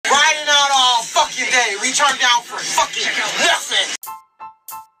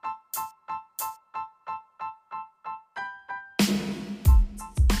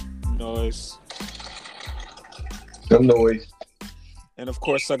noise. Some noise. And of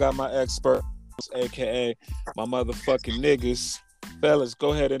course, I got my expert, aka my motherfucking niggas. Fellas,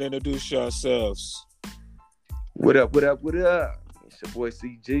 go ahead and introduce yourselves. What up, what up, what up? It's your boy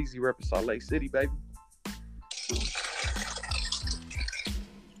C Jeezy, repping Salt Lake City, baby.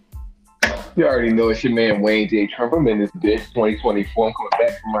 You already know it's your man Wayne J. Trump. I'm in this bitch 2024. I'm coming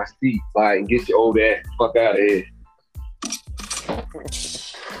back from my seat. Like, get your old ass the fuck out of here.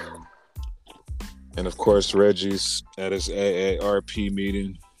 And of course, Reggie's at his AARP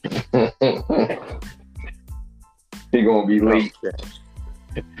meeting. He gonna be late.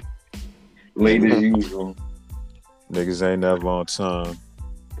 Late as usual. Niggas ain't never on time.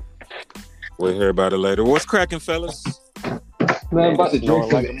 We'll hear about it later. What's cracking, fellas? Man, I'm about to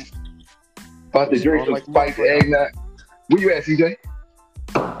drink some spiked eggnog. Where you at, CJ?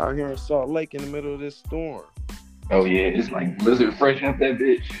 Out here in Salt Lake in the middle of this storm. Oh yeah, it's like blizzard fresh up that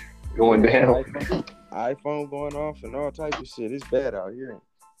bitch. Going down. iPhone going off and all types of shit. It's bad out here.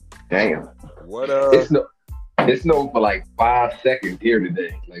 Damn. What It snowed for like 5 seconds here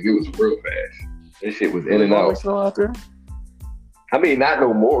today. Like, it was real fast. This shit was in and out. Snow out there? I mean, not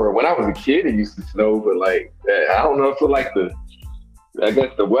no more. When I was a kid, it used to snow, but like, I don't know if it's like I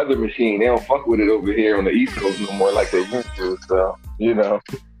guess the weather machine, they don't fuck with it over here on the East Coast no more like they used to. So, you know,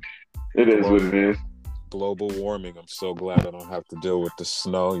 it is what it is. Global warming. I'm so glad I don't have to deal with the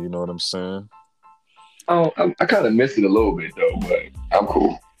snow. You know what I'm saying? Oh, I kind of miss it a little bit though, but I'm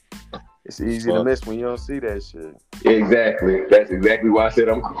cool. It's easy to miss when you don't see that shit. Exactly. That's exactly why I said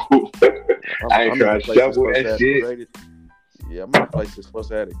I'm cool. I ain't trying to shovel that shit. I'm in a place that's supposed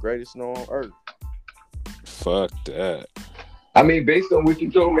to have the greatest snow on earth. Fuck that. I mean, based on what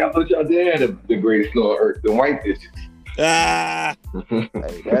you told me, I thought y'all did have the greatest snow on earth, the white bitches. Ah!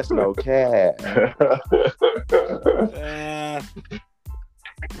 Hey, that's no cap.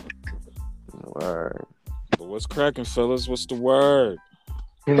 Word. But what's cracking, fellas? What's the word?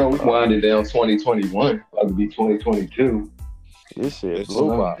 You know, we winded down 2021. About to be 2022. This shit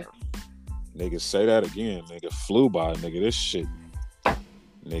flew by. Nigga, say that again. Nigga, flew by. Nigga, this shit.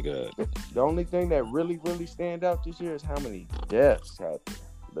 Nigga. The only thing that really, really stand out this year is how many deaths happened.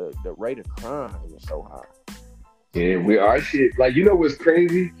 The rate of crime was so high. Yeah, our shit, like, you know what's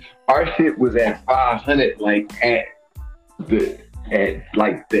crazy? Our shit was at 500, like, at the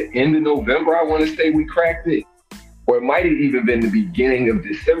end of November, I want to say we cracked it. Or it might have even been the beginning of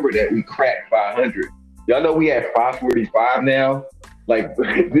December that we cracked 500. Y'all know we at 545 now? Like,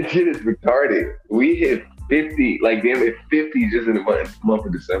 this shit is retarded. We hit 50, like, damn, it's 50 just in the month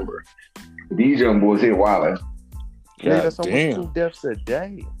of December. These young boys hit wildin'. Yeah, that's almost 2 deaths a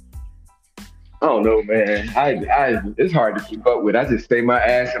day. I don't know, man. It's hard to keep up with. I just stay my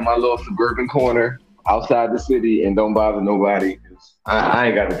ass in my little suburban corner outside the city and don't bother nobody. I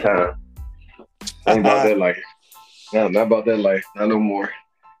ain't got the time. I ain't about that life. No, not about that life. Not no more.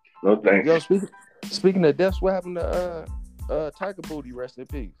 No thanks. Yo, speaking of deaths, what happened to Tiger Booty? Rest in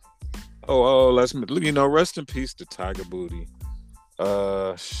peace. Rest in peace to Tiger Booty.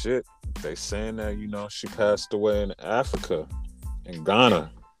 Shit. They saying that, she passed away in Africa, in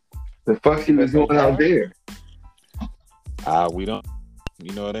Ghana. The fuck she was doing out there? We don't,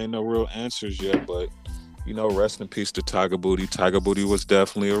 it ain't no real answers yet, but, rest in peace to Tiger Booty. Tiger Booty was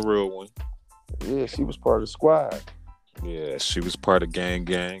definitely a real one. Yeah, she was part of the squad. Yeah, she was part of gang,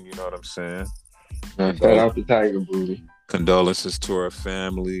 you know what I'm saying? Shout out to Tiger Booty. Condolences to her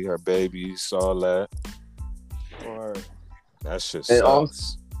family, her babies, all that. Or that shit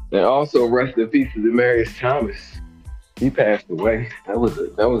sucks. And also rest in peace to Demaryius Thomas. He passed away. That was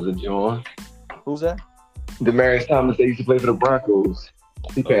a joint. Who's that? Demaryius Thomas, they used to play for the Broncos.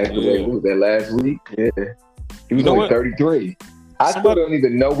 He passed away. What was that, last week? Yeah. He was only 33. I still don't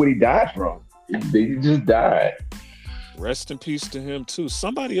even know what he died from. He just died. Rest in peace to him too.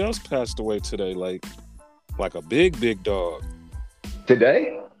 Somebody else passed away today, like a big dog.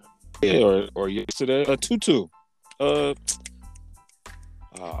 Today? Yeah, or yesterday. Tutu. Oh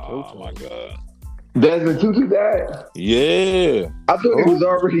my God. Desmond Tutu died? Yeah. I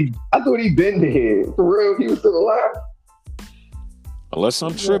thought he'd been dead. For real, he was still alive. Unless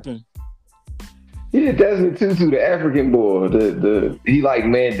I'm tripping. Yeah, Desmond Tutu, the African boy. He like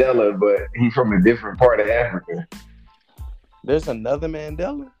Mandela, but he's from a different part of Africa. There's another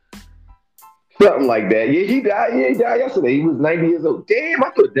Mandela? Something like that. Yeah, he died yesterday. He was 90 years old. Damn, I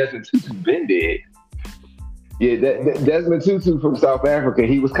thought Desmond Tutu been dead. Yeah, Desmond Tutu from South Africa,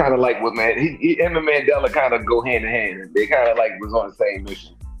 he was kind of like him and Mandela kind of go hand in hand. They kind of like was on the same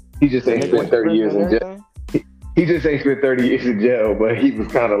mission. He just ain't spent 30 years in jail. He just ain't spent 30 years in jail, but he was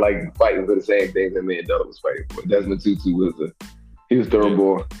kind of like fighting for the same things that Mandela was fighting for. Desmond Tutu He was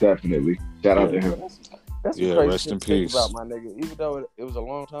thoroughbore, definitely. Shout out to him. That's Yeah, crazy rest in to think peace. about, my nigga. Even though it was a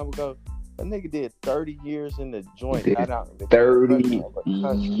long time ago, that nigga did 30 years in the joint. Did Not out in the 30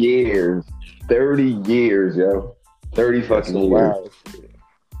 country. years. 30 years, yo. 30 That's fucking some years. wild shit.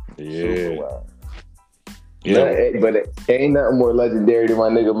 Super Yeah. wild. Yeah. But it ain't nothing more legendary than my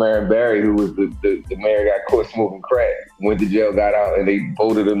nigga Marion Barry, who was the mayor, got caught smoking crack, went to jail, got out, and they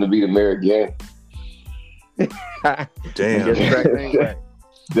voted him to be the mayor again. Damn. Get crack thing right.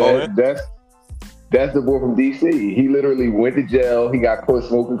 That's the boy from DC. He literally went to jail. He got caught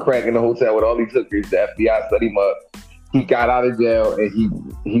smoking crack in the hotel with all these hookers. The FBI set him up. He got out of jail and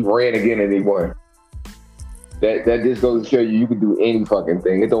he ran again and he won. That just goes to show you can do any fucking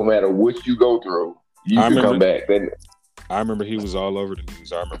thing. It don't matter what you go through. You can come back. I remember he was all over the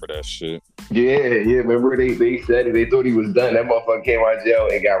news. I remember that shit. Yeah. Remember they said it. They thought he was done. That motherfucker came out of jail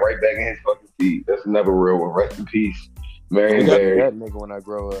and got right back in his fucking seat. That's another real one. Rest in peace, Marion Barry. That nigga when I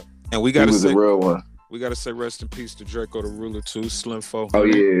grow up. And we He gotta was say a real one. we gotta say rest in peace to Draco the Ruler too. Slim 400. Oh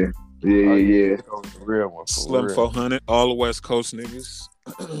yeah. Yeah. Real one. For Slim real. 400. All the West Coast niggas.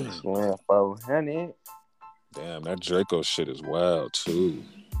 Slim 400. Damn, that Draco shit is wild too.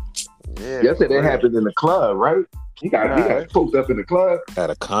 Yeah. Yesterday that happened in the club, right? He got poked up in the club. At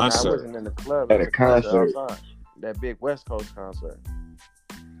a I concert. wasn't in the club. At It a was concert. outside. That big West Coast concert.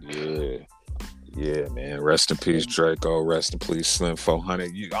 Yeah. Yeah, man. Rest in peace, Draco. Rest in peace, Slim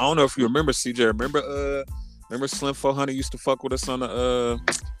 400. I don't know if you remember, CJ. Remember Slim 400 used to fuck with us on the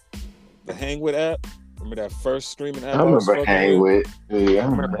Hang With app? Remember that first streaming app? I remember Hang With. Yeah, I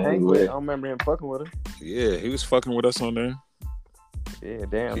remember Hang With. I don't remember him fucking with her. Yeah, he was fucking with us on there. Yeah,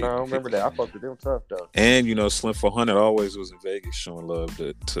 damn. No, I don't remember that. I fucked with them tough though. And you know, Slim 400 always was in Vegas showing love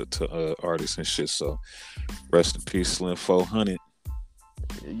to artists and shit. So rest in peace, Slim 400.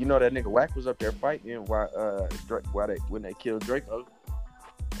 You know that nigga Wack was up there fighting when they killed Draco.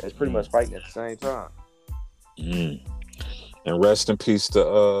 That's pretty much fighting at the same time. And rest in peace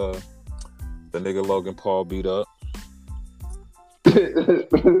to the nigga Logan Paul beat up. I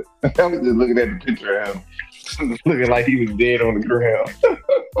was just looking at the picture of him, looking like he was dead on the ground.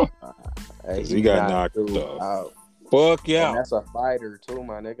 Cause he got knocked out. Fuck yeah. And that's a fighter too,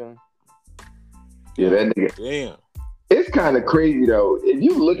 my nigga. Yeah, that nigga. Damn. It's kind of crazy though. If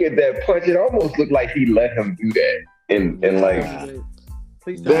you look at that punch, it almost looked like he let him do that, and like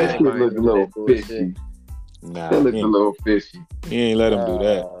that shit looked a little fishy. Nah, that looked a little fishy. He ain't let him do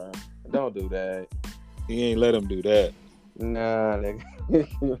that. Don't do that. He ain't let him do that. Nah,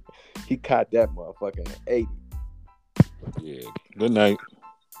 nigga. He caught that motherfucker in 80. Yeah. Good night.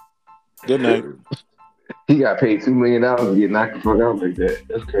 Good night. He got paid $2 million to get knocked the fuck out like that.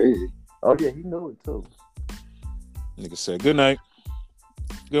 That's crazy. Oh yeah, he knew it too. Nigga said, good night.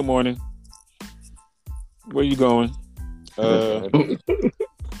 Good morning. Where you going? What's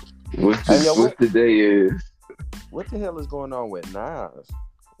the day is? What the hell is going on with Nas?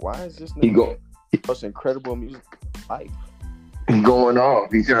 Why is this He nigga most incredible music life? He going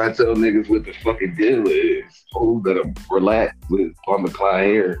off. He trying to tell niggas what the fucking deal is. Oh, better relax with Paul McCline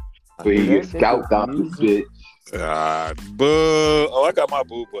here. But he gets scalped out this bitch. Boo. Oh, I got my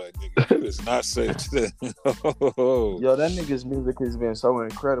boo button, nigga. You is not safe today. Yo, that nigga's music has been so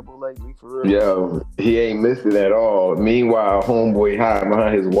incredible lately, for real. Yo, he ain't missed it at all. Meanwhile, homeboy hide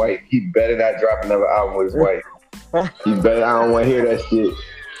behind his wife. He better not drop another album with his wife. He better. I don't want to hear that shit.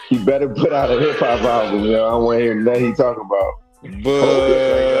 He better put out a hip hop album. Yo, I don't want to hear nothing he talk about.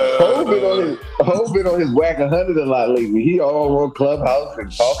 Hov been on his whack 100 a lot lately. He all on Clubhouse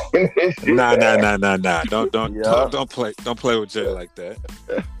and talking and shit. Nah. Don't play with Jay like that.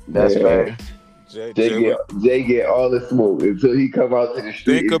 That's right. Jay get all the smoke until he come out to the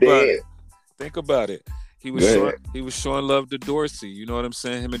street. Think about it. He was showing love to Dorsey. You know what I'm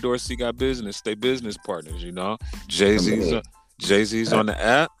saying? Him and Dorsey got business. They business partners. You know, Jay-Z's on the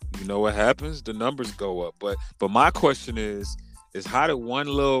app. You know what happens? The numbers go up. But my question is how did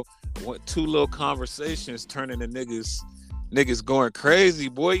two little conversations turn into niggas going crazy?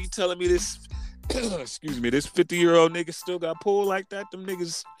 Boy, you telling me this? Excuse me, this 50-year-old nigga still got pulled like that? Them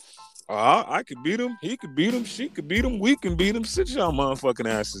niggas. I could beat him. He could beat him. She could beat him. We can beat him. Sit y'all motherfucking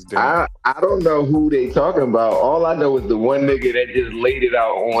asses down. I don't know who they talking about. All I know is the one nigga that just laid it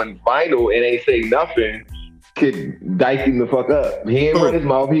out on vinyl and ain't say nothing could dice him the fuck up. He ain't run his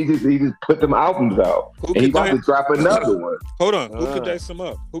mouth. He just put them albums out. And he about to drop another one. Hold on. Who could dice him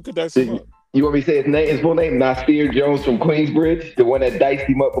up? You want me to say his full name? Nasir Jones from Queensbridge, the one that diced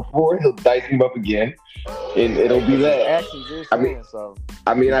him up before. He'll dice him up again, and it'll be that.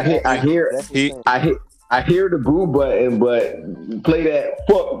 I I hear the boo button, but play that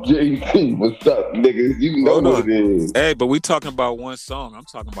fuck Jay-Z. What's up, niggas? You know what it is. Hey, but we talking about one song. I'm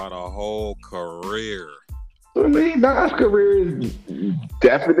talking about a whole career. I mean, Nas' career is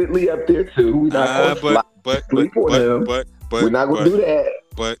definitely up there too. We're not gonna we're not gonna do that.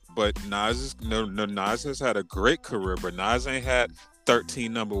 But Nas has had a great career, but Nas ain't had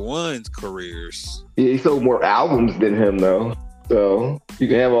 13 number ones careers. Yeah, he sold more albums than him though. So you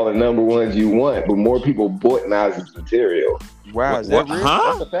can have all the number ones you want, but more people bought Nas' material. Wow, is that real?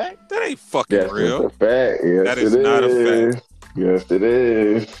 Huh? That's a fact? That ain't fucking real. That's a fact. Yes, that is not a fact. Yes, it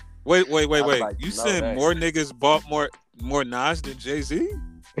is. Wait. You said more niggas bought more Nas than Jay-Z?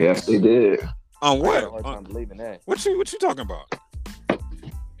 Yes, they did. On what? I have a hard time believing that. What you talking about?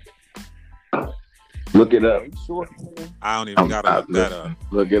 Look it up. Sure? I don't even gotta look that up.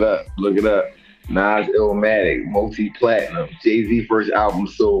 Look it up. Nas Illmatic, multi-platinum. Jay-Z first album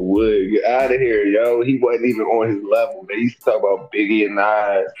sold wood. Get out of here, yo. He wasn't even on his level. They used to talk about Biggie and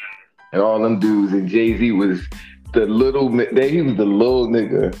Nas and all them dudes, and Jay-Z was the little. He was the little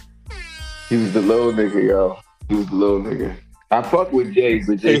nigga. He was the little nigga, yo. He was the little nigga. I fuck with Jay,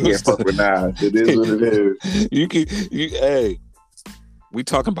 but Jay can't fuck with Nas. It is what it is. Hey. We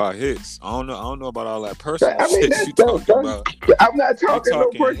talking about hits. I don't know about all that personal shit you talking about. I'm not talking no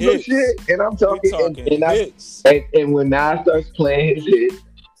personal hits. Shit, and I'm talking hits. And when Nas starts playing his hits,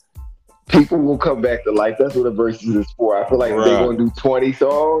 people will come back to life. That's what a versus is for. I feel like if they're going to do 20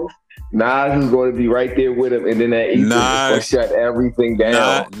 songs, Nas is going to be right there with him, and then that Ether is going to shut everything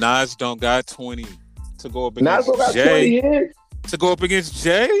down. Nas don't got 20 to go up against Nas got Jay. 20 hits? To go up against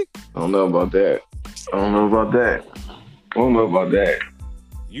Jay? I don't know about that.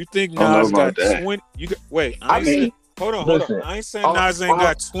 You think Nas got 20? Wait. Hold on. I ain't saying Nas ain't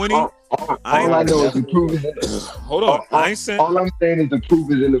got 20. All I know is the proof is in the Hold on. All I'm saying is the proof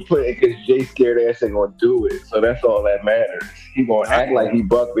is in the pudding because Jay scared ass ain't gonna do it. So that's all that matters. He gonna act like he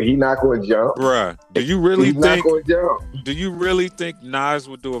buck, but he not gonna jump. Bruh, do you really think Nas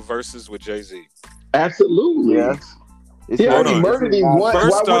would do a versus with Jay-Z? Absolutely. Yes. He already murdered him once.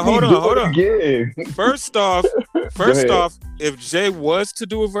 Hold on. Again? First off, if Jay was to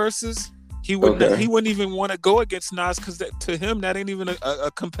do a versus, he wouldn't even want to go against Nas because to him that ain't even a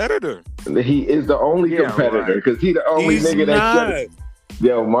competitor. He is the only competitor because he the only nigga that.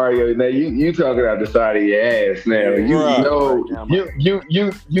 Yo, Mario, now you talking out the side of your ass now. You know.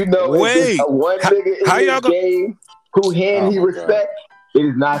 Wait, one nigga in this game who he respect. It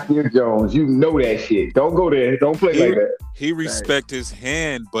is Nasir Jones. You know that shit. Don't go there. Don't play like that. He respect his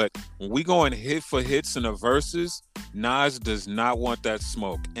hand, but when we going hit for hits in the verses, Nas does not want that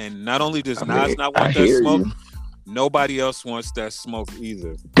smoke. And not only does Nas not want that smoke, nobody else wants that smoke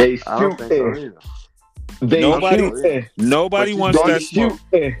either. They shoot Nobody wants that smoke.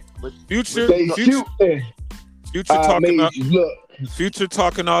 Future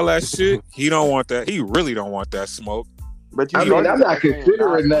talking all that shit. He don't want that. He really don't want that smoke. But I'm not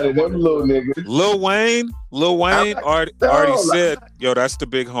considering none of them little niggas. Lil Wayne already said, yo, that's the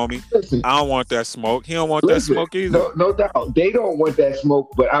big homie. I don't want that smoke. He don't want that smoke either. No doubt. They don't want that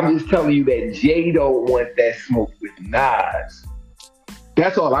smoke, but I'm just telling you that Jay don't want that smoke with Nas.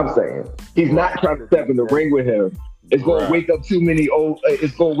 That's all I'm saying. He's not trying to step in the ring with him. It's gonna wake up too many old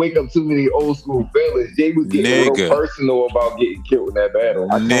school feelings. Jay was getting real personal about getting killed in that battle.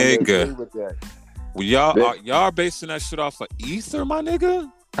 Nigga. Well, y'all basing that shit off of Ether, my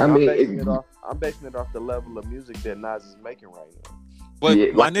nigga? I'm basing it off the level of music that Nas is making right now. But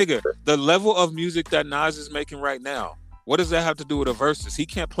my nigga, the level of music that Nas is making right now, what does that have to do with a versus? He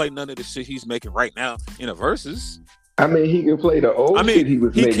can't play none of the shit he's making right now in a versus. I mean, he can play the old shit he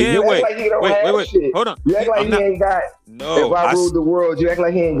was making. Can't wait. Hold on. You act like he ain't got. No, if I ruled the world, you act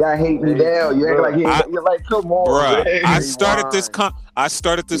like he ain't got hate me down. You act like he ain't. You're like, come on, bruh. Man. I started this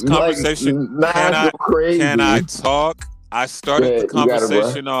conversation. Can I talk? I started the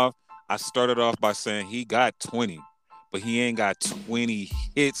conversation off. I started off by saying he got 20, but he ain't got 20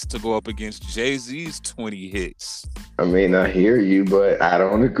 hits to go up against Jay-Z's 20 hits. I mean, I hear you, but I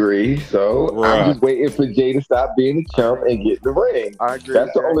don't agree. So I'm just waiting for Jay to stop being a chump and get the ring. I agree.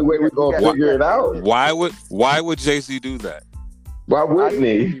 That's the only way we're gonna figure it out. Why would Jay-Z do that? Why wouldn't he?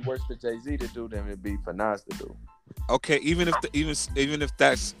 It'd be worse for Jay-Z to do than it'd be for Nas to do. Okay, even if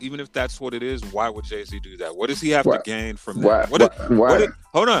that's what it is, why would Jay-Z do that? What does he have to gain from that?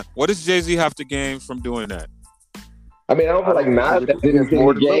 Hold on. What does Jay-Z have to gain from doing that? I mean, I don't feel like Nas has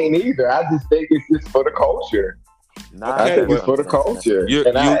anything to gain either. I just think it's just for the culture. I think it's for the culture.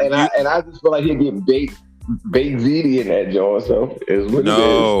 I just feel like he'll get baked ZD in that joint. So it's what it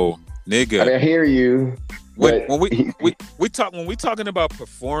is. Nigga. I hear you. when we talking about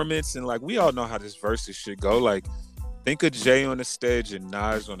performance and like we all know how this versus shit go. Like think of Jay on the stage and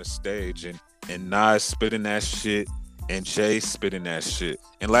Nas on the stage and Nas spitting that shit and Jay spitting that shit.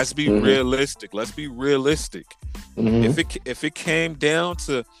 And let's be realistic. Let's be realistic. If it came down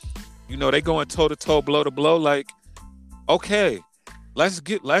to, you know, they going toe to toe, blow to blow, like, okay, let's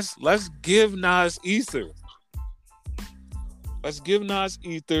give Nas ether. Let's give Nas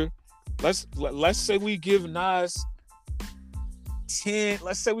ether. Let's say we give Nas 10.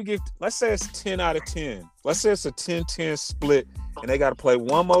 Let's say it's 10 out of 10. Let's say it's a 10-10 split, and they got to play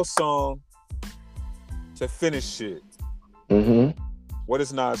one more song to finish shit. What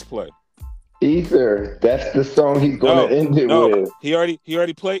does Nas play? Ether. That's the song he's going to end it with. He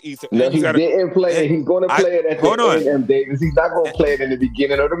already played Ether. No, he didn't play it. He's going to play it at the end, Davis. He's not going to play it in the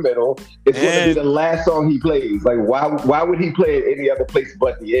beginning or the middle. It's going to be the last song he plays. Like, why would he play it any other place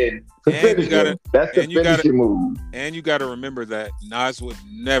but the end? To finish it. That's the finishing move. And you got to remember that Nas would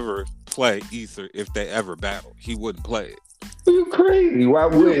never play Ether if they ever battled. He wouldn't play it. You crazy? Why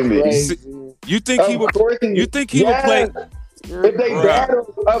wouldn't he? You think he would? You think he would play? If they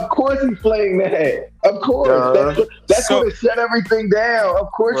battle, of course he's playing that. Of course. That's going to shut everything down.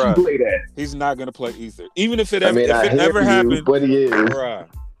 Of course you play that. He's not going to play Ether. Even if it ever happened. But he is.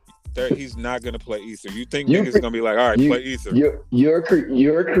 He's not going to play Ether. You think niggas going to be like, all right, play Ether. You're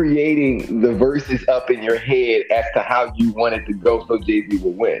creating the verses up in your head as to how you want it to go so Jay-Z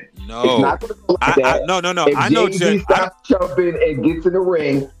will win. No. It's not going to go like that. No. If I know Jay-Z stops jumping and gets in the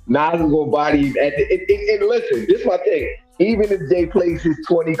ring, Nas is going to body him. And listen, this is my thing. Even if Jay plays his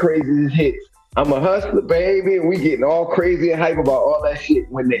 20 craziest hits, I'm a hustler, baby, and we getting all crazy and hype about all that shit.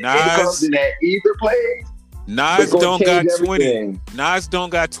 When the end comes and that Ether plays, Nas don't got 20. Nas don't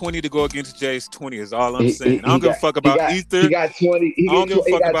got 20 to go against Jay's 20 is all I'm saying. I don't give a fuck about Ether. He got 20. I don't give a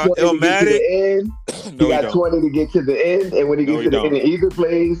fuck about Illmatic. He got 20 to get to the end, and when he gets to the end and Ether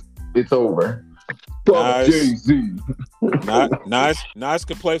fuck Jay-Z. Nas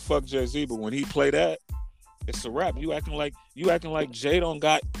could play fuck Jay-Z, but when he play that, it's a wrap. You acting like Jay don't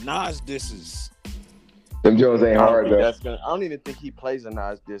got Nas disses. Them Jones ain't hard though. I don't even think he plays a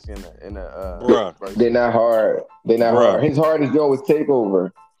Nas diss in a They're not hard. Hard. His hardest joint was Takeover.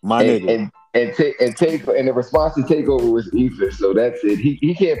 My nigga. And the response to Takeover was Ether. So that's it.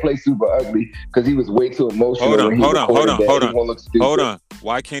 He can't play Super Ugly because he was way too emotional. Hold on.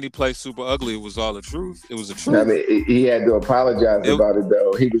 Why can't he play Super Ugly? It was all the truth. It was the truth. I mean, he had to apologize about it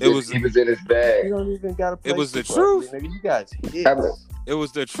though. He was in his bag. You don't even gotta play. It was the truth. Ugly, nigga. You guys hits. It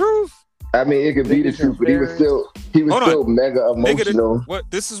was the truth. I mean, it could be the truth, but he was still mega emotional.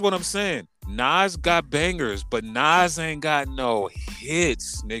 This is what I'm saying. Nas got bangers, but Nas ain't got no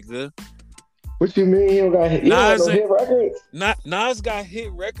hits, nigga. What you mean he don't got hit? Nas hit records? Nas got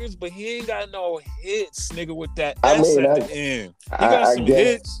hit records, but he ain't got no hits, nigga, with that S at the end. He got some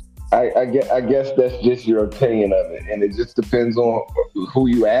hits. I guess that's just your opinion of it, and it just depends on who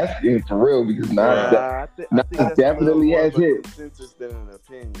you asking for real. Because Nas definitely has hits. Than an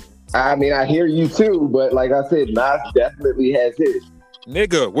opinion. I mean, I hear you too, but like I said, Nas definitely has hits.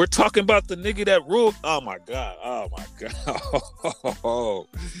 Nigga, we're talking about the nigga that ruled. Oh my god.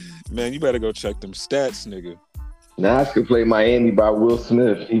 Man, you better go check them stats, nigga. Nas could play Miami by Will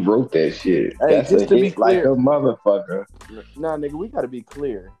Smith. He wrote that shit. Hey, that's a hit like a motherfucker. Nah, nigga, we gotta be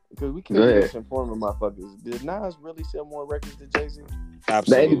clear. Because we can't be misinforming motherfuckers. Did Nas really sell more records than Jay-Z?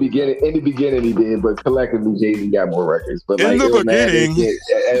 Absolutely. In the beginning he did, but collectively Jay-Z got more records. But in the beginning,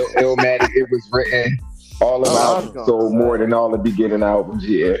 Illmatic, it was written all about sold more than all the beginning albums.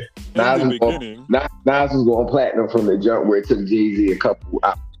 Yeah, Nas was going platinum from the jump, where it took Jay-Z a couple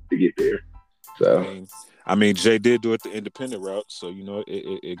hours to get there. So. I mean, Jay did do it the independent route, so you know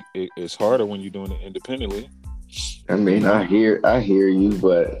it's harder when you're doing it independently. I mean, I hear you,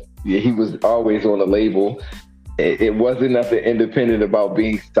 but yeah, he was always on a label. It wasn't nothing independent about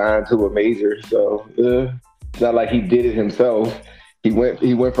being signed to a major, so it's not like he did it himself. He went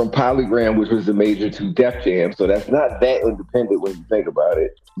from Polygram, which was a major, to Def Jam, so that's not that independent when you think about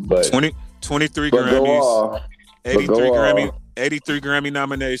it. But 23 Grammys, 83 Grammy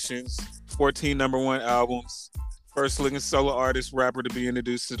nominations, 14 #1 albums, first living solo artist rapper to be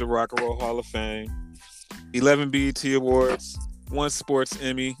introduced to the Rock and Roll Hall of Fame, 11 BET Awards, 1 Sports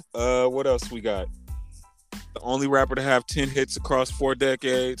Emmy. What else we got? The only rapper to have 10 hits across 4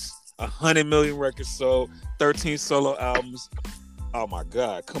 decades, 100 million records sold, 13 solo albums. Oh my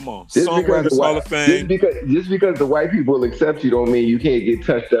God, come on. Songwriters Hall of Fame. Just because the white people accept you don't mean you can't get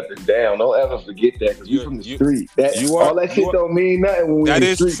touched up and down. Don't ever forget that, because you're from the street. All that shit don't mean nothing when we're in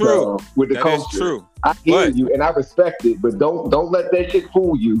the street, though, with the culture. That is true. I hear you and I respect it, but don't let that shit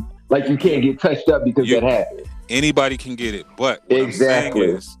fool you. like you can't get touched up because that happened. Anybody can get it, but what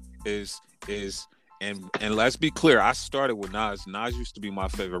exactly. I'm saying is and let's be clear. I started with Nas. Nas used to be my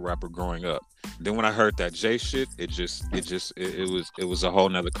favorite rapper growing up. Then when I heard that Jay shit, it was a whole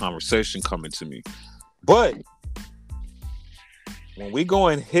nother conversation coming to me. But when we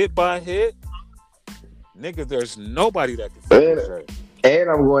going hit by hit, nigga, there's nobody that can finish Jay. And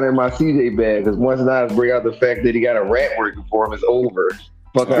I'm going in my CJ bag because once Nas bring out the fact that he got a rap working for him, it's over.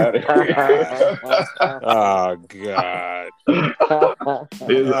 Fuck out of here. Oh God.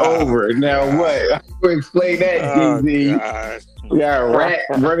 It's over. Now what? I'm gonna explain that, Jay-Z. You got a rat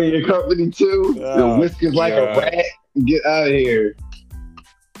running your company too? The whiskers like a rat? Get out of here.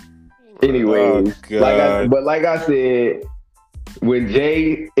 Anyways, like I said, when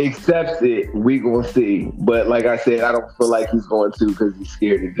Jay accepts it, we gonna see. But like I said, I don't feel like he's going to because he's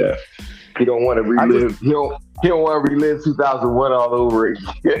scared to death. He don't want to relive. He don't want to relive 2001 all over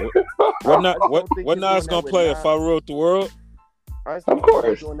again. What Nas gonna play if I wrote the world? Of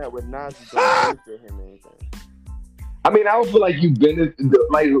course. Doing that with Nas is gonna benefit him or anything. I mean, I don't feel like you benefit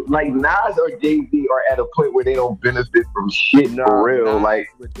like Nas or Jay-Z are at a point where they don't benefit from shit for real. Nas like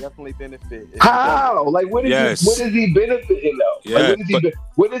would definitely benefit. How? Like what is he benefiting though? Yeah, like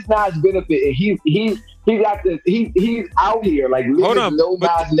what is Nas benefiting? He's out here like niggas know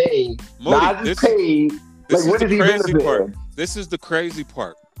Nas' name. Nas is paid. Like what is he benefiting? This is the crazy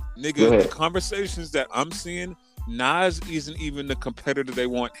part. Nigga, the conversations that I'm seeing, Nas isn't even the competitor they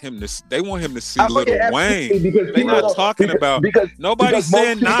want him to see Lil Wayne. They're not talking about nobody's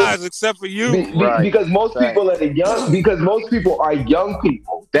saying Nas except for you. Because most people are young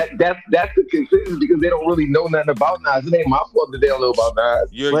people. That's the consensus because they don't really know nothing about Nas. It ain't my fault that they don't know about Nas.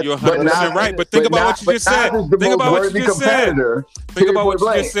 You're 100% right. But think about what you just said. Think about what you just said. Think about what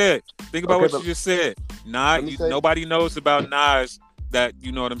you just said. Think about what you just said. Nobody knows about Nas. That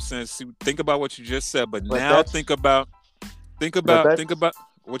you know what I'm saying. See, think about what you just said, but now think about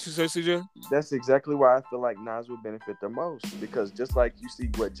what you say, CJ. That's exactly why I feel like Nas would benefit the most because just like you see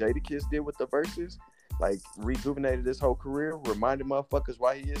what Jadakiss did with the verses, like rejuvenated his whole career, reminded motherfuckers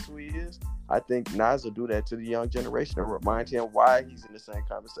why he is who he is. I think Nas will do that to the young generation and remind him why he's in the same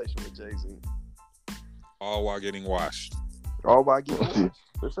conversation with Jay-Z. All while getting washed. All while getting washed.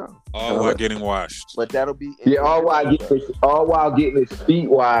 For sure. All while getting washed. But that'll be all while getting his feet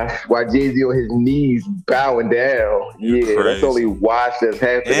washed while Jay-Z on his knees bowing down. That's only wash that's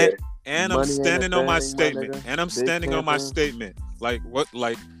happening. And I'm standing on my statement. Like what?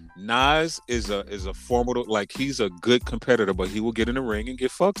 Like Nas is a formidable. Like he's a good competitor, but he will get in the ring and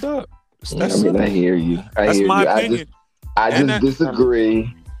get fucked up. I hear you. That's my opinion. I just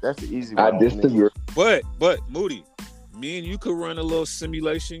disagree. That's the easy one. I disagree. But Moody. Me and you could run a little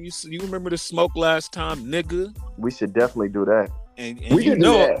simulation. You remember the smoke last time, nigga? We should definitely do that. And we can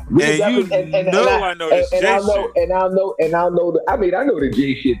do that. I know this Jay shit. And I know. I mean, I know the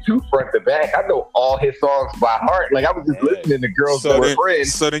Jay shit too, front to back. I know all his songs by heart. Like I was just listening to Girls That Were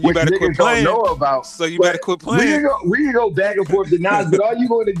Friends. So then you better quit playing. Know about. So you better quit playing. We can go back and forth to Nas, but all you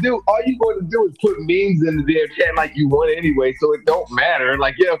going to do is put memes in the damn chat like you want anyway. So it don't matter.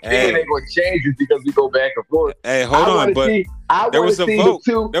 Like your opinion ain't going to change just because we go back and forth. Hey, hold on, but there was a vote.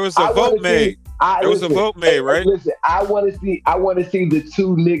 There was a vote made. There was a vote made, right? Listen, I want to see the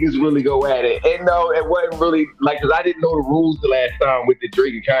two niggas really go at it. And no, it wasn't really like because I didn't know the rules the last time with the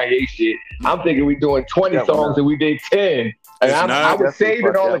Drake and Kanye shit. I'm thinking we doing 20 songs and we did 10. And I was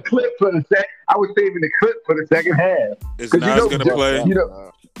saving all the clip for the second. I was saving the clip for the second half. Is Nas gonna play?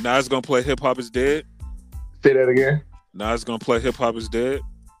 Nas gonna play Hip Hop Is Dead? Say that again. Nas gonna play Hip Hop Is Dead?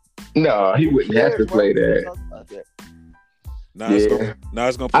 No, he wouldn't have to play that.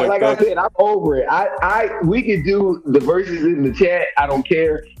 Nas gonna play. Like I said, I'm over it. We can do the verses in the chat. I don't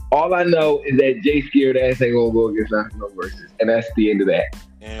care. All I know is that Jay scared ass ain't gonna go against Nas no verses, and that's the end of that.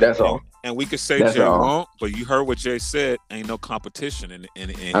 That's all. And we could say Jay won't, but you heard what Jay said. Ain't no competition. And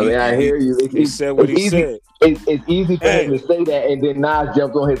I hear you. He said what he said. It's easy for him to say that, and then Nas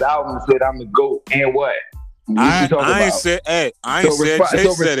jumped on his album and said, "I'm the GOAT." And what? I ain't said Jay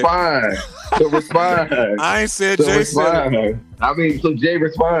said it. So respond. I ain't said Jay said it. I mean, so Jay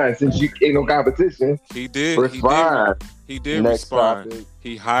responds since you ain't no competition. He did. Respond. He did respond.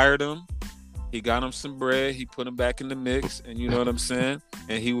 He hired him. He got him some bread. He put him back in the mix, and you know what I'm saying.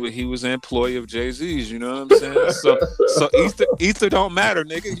 And he was an employee of Jay-Z's. You know what I'm saying. So Ether don't matter,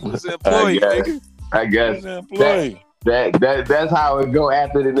 nigga. He was an employee, nigga. I guess. He was an employee. That's how it go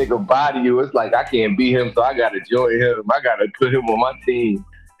after the nigga body you. It's like I can't beat him, so I gotta join him. I gotta put him on my team.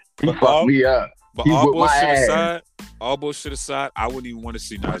 He fucked me up. But all bullshit aside, I wouldn't even want to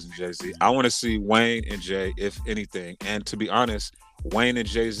see Nas and Jay-Z. I want to see Wayne and Jay, if anything. And to be honest, Wayne and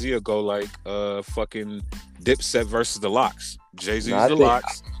Jay-Z will go like fucking Dipset versus the Lox. Jay-Z's I the think-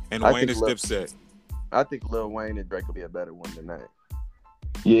 Lox, and I Wayne think is Lil- Dipset. I think Lil Wayne and Drake will be a better one than that.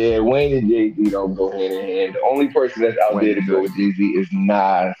 Yeah, Wayne and Jay-Z don't go hand in hand. The only person that's out Wayne there to and go Drake. with Jay-Z is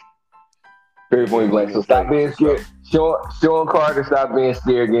Nas. Very point blank. So stop being scared. Sean Carter, stop being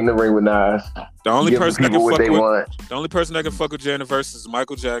scared. Get in the ring with Nas. The only Give the person that people can what fuck they with want. the only person that can fuck with Jay in the verse is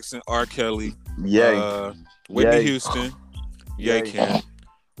Michael Jackson, R. Kelly, Yeah. Whitney Yay. Houston. Yeah, Yay. can.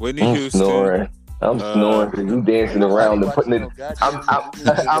 Whitney I'm Houston. snoring. I'm snoring because you dancing around and putting it.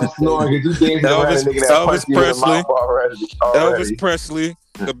 I'm snoring because you dancing around Elvis- and nigga that Elvis punched you in the Presley. mouth already. Elvis Presley,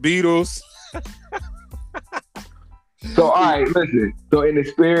 the Beatles. So all right, listen. So in the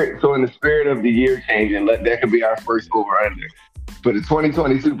spirit of the year changing, that could be our first over under for the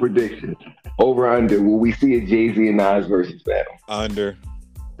 2022 prediction. Over under, will we see a Jay-Z and Nas versus battle? Under.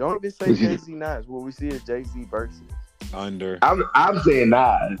 Don't even say Jay-Z Nas. Will we see a Jay-Z versus? Under. I'm saying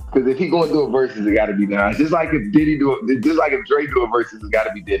Nas because if he going to do a versus, it got to be Nas. Just like if Drake do a versus, it got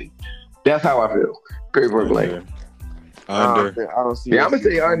to be Diddy. That's how I feel. Period. Blank. Under. I don't see. Yeah, I'm gonna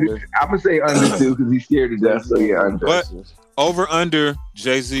say under. I'm gonna say under too because he's scared to death. So yeah, under. But over under,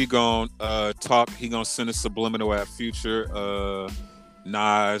 Jay-Z gon' talk. He gonna send a subliminal at Future.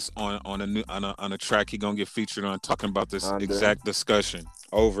 Nas on a track he gonna get featured on talking about this exact discussion.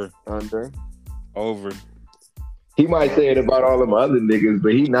 Over. He might say it about all them other niggas,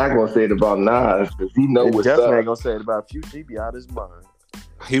 but he not gonna say it about Nas because he know what's definitely up. ain't gonna say it about Future. He be out his mind.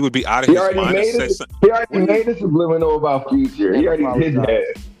 He would be out of his mind to say something. He already made a subliminal about Future. He already did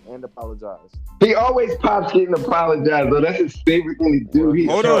that. And apologize. He always pops shit and apologize, though. That's his favorite thing to do.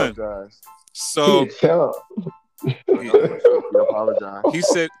 Hold on. Apologize. So He a chump. He apologize.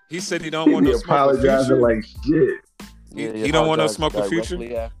 he said he don't want He no smoke with apologizing Future. like shit. He don't want no smoke with Future.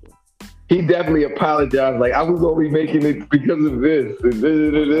 Directly after. He definitely apologized. Like, I was only making it because of this. And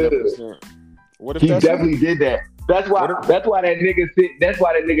this. 100%. What if He that's definitely did that. That's why that nigga said. That's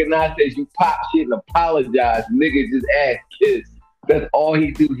why that nigga Nas says you pop shit and apologize. Nigga just ass kiss. That's all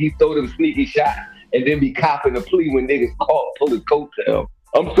he do. He throw them sneaky shots and then be copping a plea when niggas pull his coattail.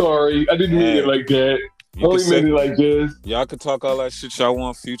 I'm sorry, I didn't mean it like that. You Only can say- meant it like this. Y'all can talk all that shit y'all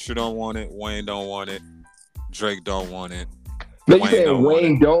want. Future don't want it. Wayne don't want it. Drake don't want it. They Wayne saying don't want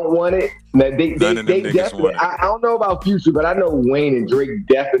Wayne don't want it. Now, they None of them niggas definitely. want it. I don't know about Future, but I know Wayne and Drake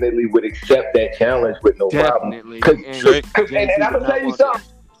definitely would accept that challenge with no problem. Definitely. Drake- And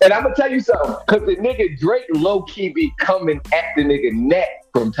I'm gonna tell you something. Because the nigga Drake low key be coming at the nigga neck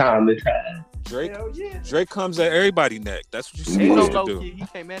from time to time. Drake comes at everybody neck. That's what you're Ain't no supposed low to do. key. He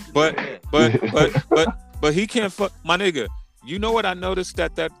came at the But nigga. but he can't fuck my nigga. You know what I noticed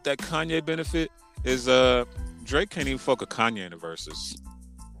that Kanye benefit is Drake can't even fuck with Kanye in the verses.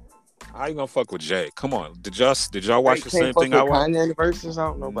 How you gonna fuck with Jay? Come on. Did y'all watch the same thing I watched? Kanye in the verses? I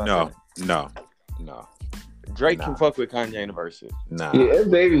don't know about No. that. Drake can fuck with Kanye in the verses. Nah. Yeah,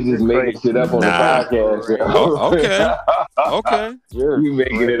 M Davis just making shit up on the Nah. podcast. Oh, okay. You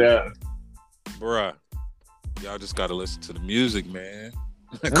making it up. Bruh. Y'all just gotta listen to the music, man.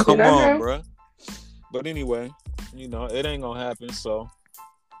 Come on, bruh. But anyway, it ain't gonna happen, so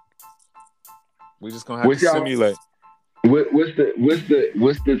we just gonna have to simulate. What's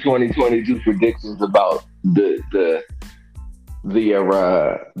the 2022 predictions about the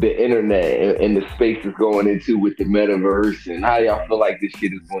internet and the space is going into with the metaverse, and how y'all feel like this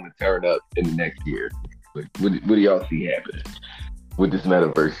shit is going to turn up in the next year? What do y'all see happening with this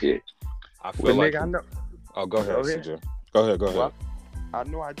metaverse shit? I feel like I know. Oh, go ahead, Go ahead. CJ. Go ahead. Well, I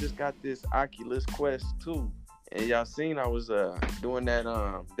know I just got this Oculus Quest 2, and y'all seen I was doing that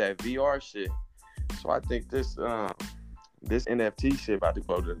VR shit. So I think this NFT shit about to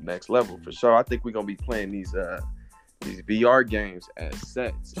go to the next level for sure. I think we're gonna be playing these VR games as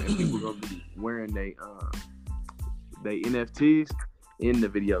sets, and people gonna be wearing they NFTs in the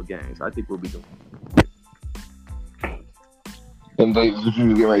video games. I think we'll be doing. And what you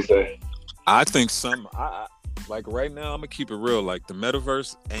getting ready to say? I think I like right now. I'm gonna keep it real. Like the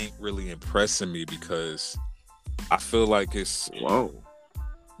metaverse ain't really impressing me because I feel like it's Whoa.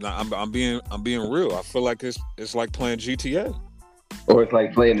 Nah, I'm being real. I feel like it's like playing GTA. Or it's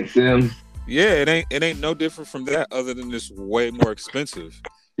like playing The Sims. Yeah, it ain't no different from that, other than it's way more expensive.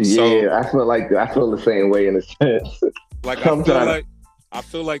 Yeah, I feel the same way in a sense. Like I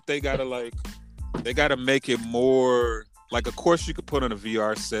feel like they gotta make it more like. Of course, you could put on a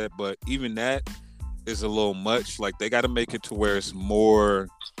VR set, but even that is a little much. Like they gotta make it to where it's more.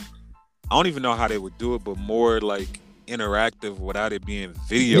 I don't even know how they would do it, but more like interactive without it being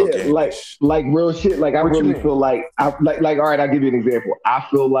video game. Like real shit. Like I really feel like like all right, I'll give you an example. I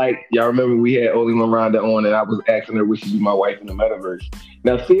feel like y'all remember we had Oli Miranda on and I was asking her would she be my wife in the metaverse.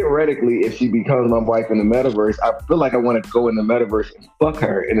 Now theoretically, if she becomes my wife in the metaverse, I feel like I want to go in the metaverse and fuck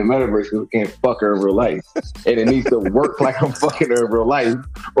her in the metaverse because we can't fuck her in real life. And it needs to work like I'm fucking her in real life.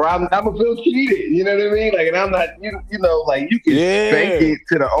 Or I'm gonna feel cheated. You know what I mean? Like and I'm not you know, like you can bank it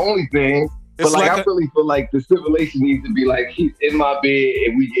to the only thing. But like I really feel like the simulation needs to be like he's in my bed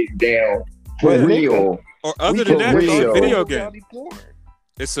and we get down for real. Or other than that, it's a video game.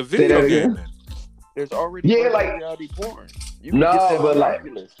 It's a video game. There's already reality porn. You can no, but like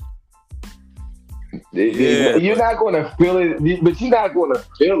you're not going to feel it, but you're not going to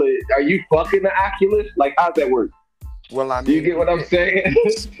feel it. Are you fucking the Oculus? Like how's that work? Well, I mean, do you get what I'm saying?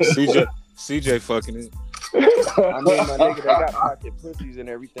 CJ fucking it. I mean, my nigga, they got pocket pussies and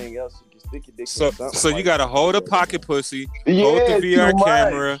everything else. You can stick your dick in something. So you gotta hold a pocket pussy, hold the VR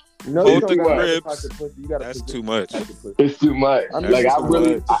camera, hold the grips. That's too much. It's too much. I mean, like I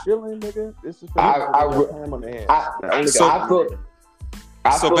really, nigga. This is time on the hand.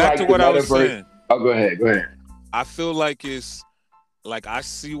 So back to what I was saying. Oh, go ahead. I feel like it's like I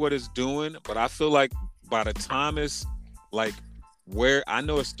see what it's doing, but I feel like by the time it's like where I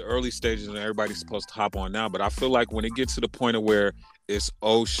know it's the early stages and everybody's supposed to hop on now, but I feel like when it gets to the point of where it's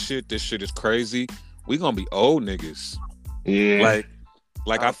oh shit, this shit is crazy, we gonna be old niggas. Yeah.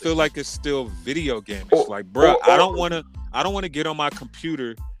 Like I feel like it's still video games. Like, bro, I don't wanna get on my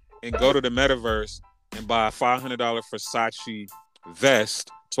computer and go to the metaverse and buy a $500 Versace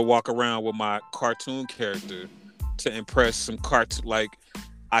vest to walk around with my cartoon character to impress some cartoon. Like,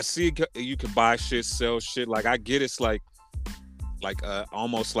 I see you can buy shit, sell shit. Like, I get it's like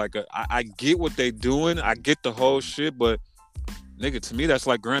almost like I get what they doing. I get the whole shit, but nigga, to me that's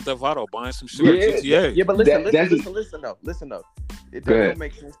like Grand Theft Auto buying some shit like GTA. Yeah, but listen though. It doesn't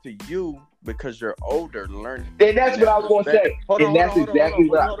make sense to you because you're older, learning. And that's what I was gonna say. Hold on.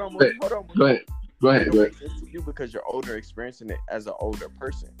 Go ahead. It makes sense to you because you're older, experiencing it as an older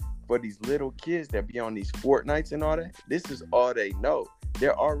person. For these little kids that be on these Fortnites and all that, this is all they know.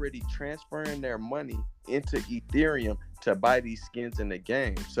 They're already transferring their money into Ethereum to buy these skins in the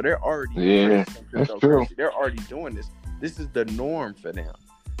game. So they're already that's true. They're already doing this. This is the norm for them.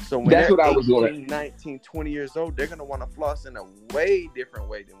 So when that's they're what 18, 19, 20 years old, they're gonna want to floss in a way different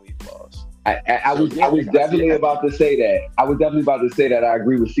way than we floss. I was definitely about to say that. I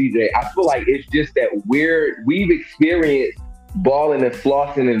agree with CJ. I feel like it's just that we've experienced balling and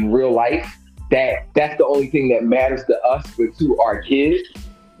flossing in real life. That's the only thing that matters to us, but to our kids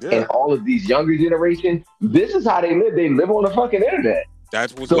and all of these younger generations, this is how they live. They live on the fucking internet.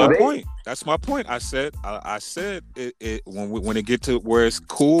 That was my point. That's my point. I said it when it get to where it's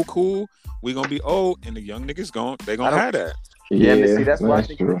cool, we gonna be old, and the young niggas they gonna have that. Yeah, see, that's why I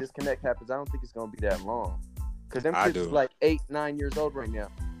think the disconnect happens. I don't think it's gonna be that long, because them kids is like 8, 9 years old right now.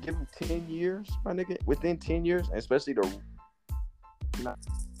 Give them 10 years, my nigga. Within 10 years, and especially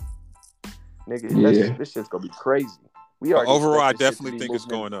this shit's gonna be crazy. Overall, I definitely think it's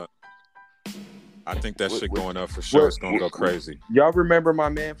going up. I think that shit going up for sure. It's gonna go crazy. Y'all remember my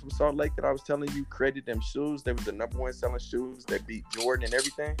man from Salt Lake that I was telling you created them shoes? They was the number one selling shoes that beat Jordan and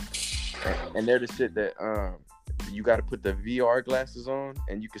everything. And they're the shit that you got to put the VR glasses on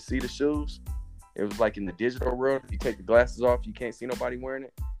and you can see the shoes. It was like in the digital world. If you take the glasses off, you can't see nobody wearing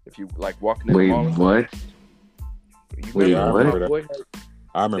it. If you like walking in the mall. What?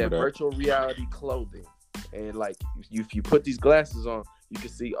 I remember that. Virtual reality clothing. And like if you put these glasses on, you can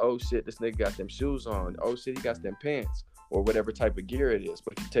see, oh shit, this nigga got them shoes on. Oh shit, he got them pants or whatever type of gear it is.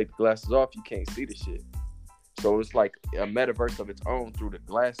 But if you take the glasses off, you can't see the shit. So it's like a metaverse of its own through the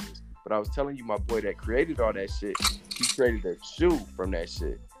glasses. But I was telling you, my boy that created all that shit, he created a shoe from that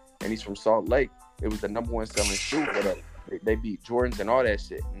shit. And he's from Salt Lake. It was the number one selling shoe. They beat Jordans and all that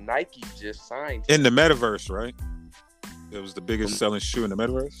shit. Nike just signed him. In the metaverse, right? It was the biggest selling shoe in the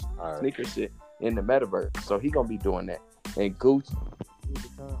metaverse? All right. Sneaker shit in the metaverse. So he gonna be doing that. And Gucci,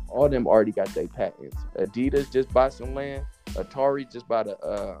 all them already got their patents. Adidas just bought some land. Atari just bought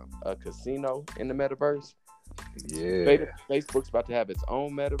a casino in the metaverse. Yeah. Facebook's about to have its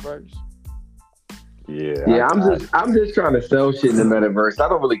own metaverse. Yeah. I'm just trying to sell shit in the metaverse. I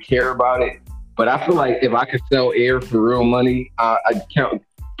don't really care about it, but I feel like if I could sell air for real money, I count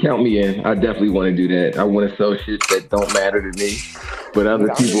me in. I definitely want to do that. I want to sell shit that don't matter to me, but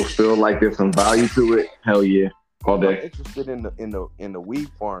other people feel like there's some value to it. Hell yeah, all day. I'm interested in the weed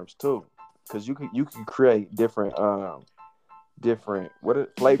farms too, because you can create different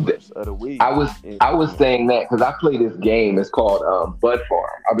flavors of the weed. I was saying that because I play this game. It's called Bud Farm.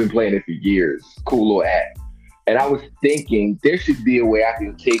 I've been playing it for years. Cool little app. And I was thinking there should be a way I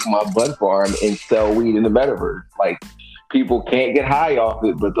can take my bud farm and sell weed in the metaverse. Like people can't get high off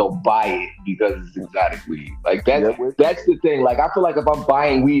it, but they'll buy it because it's exotic weed. Like that's the thing. Like I feel like if I'm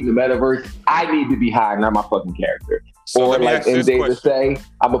buying weed in the metaverse, I need to be high, not my fucking character. So or like in Day to Say,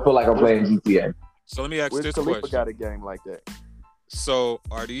 I'm gonna feel like I'm playing GTA. So let me ask this Khalifa question. got a game like that. So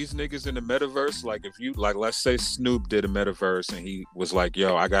are these niggas in the metaverse? Like if you like, let's say Snoop did a metaverse and he was like,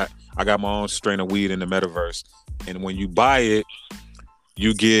 "Yo, I got my own strain of weed in the metaverse," and when you buy it,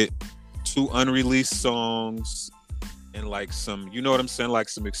 you get 2 unreleased songs and like some, you know what I'm saying, like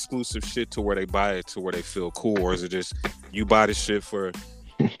some exclusive shit to where they buy it to where they feel cool, or is it just you buy the shit for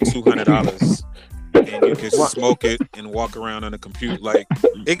 $200 and you can smoke it and walk around on a computer? Like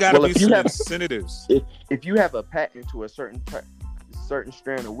it gotta be some incentives. If you have a patent to a certain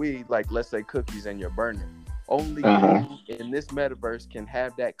strand of weed, like let's say cookies and your burner, only you in this metaverse can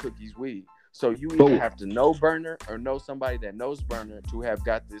have that cookies weed. So you either have to know burner or know somebody that knows burner to have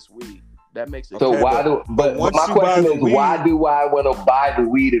got this weed. That makes it. So why do? But my question is, why do I want to buy the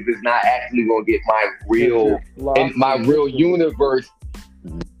weed if it's not actually going to get my real in my real universe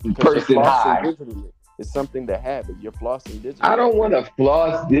person high? It's something to have. If you're flossing digitally, I don't want to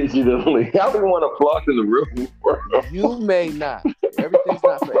floss digitally. I don't want to floss in the real world. You may not. Everything's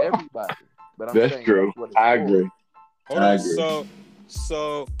not for everybody. But I'm that's saying true. I agree. I agree.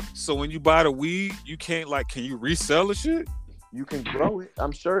 So when you buy the weed, you can't like, can you resell the shit? You can grow it.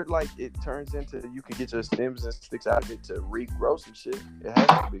 I'm sure like it turns into, you can get your stems and sticks out of it to regrow some shit. It has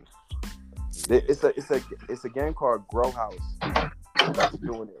to be. It's a game called Grow House. That's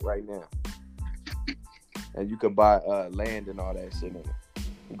doing it right now. And you can buy land and all that shit in it.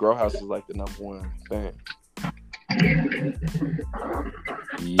 Grow House is like the #1 thing.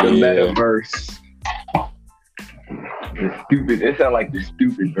 The metaverse. It's stupid. It sounds like the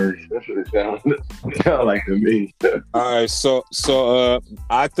stupid verse. That's what it sounds like to me. All right, so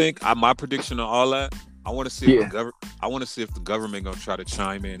I think my prediction on all that, I want to see if the government gonna try to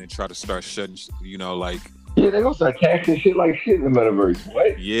chime in and try to start shutting, like. Yeah, they're gonna start taxing shit like shit in the metaverse.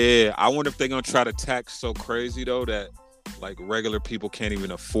 What? Yeah, I wonder if they're gonna try to tax so crazy though that like regular people can't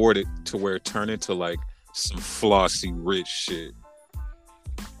even afford it, to where it turn into like some flossy rich shit.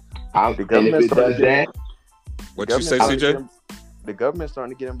 And if it does that, what you say, CJ? The government's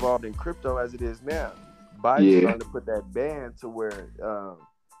starting to get involved in crypto as it is now. Biden's starting to put that ban to where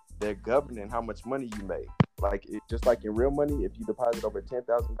they're governing how much money you make. Like just like in real money, if you deposit over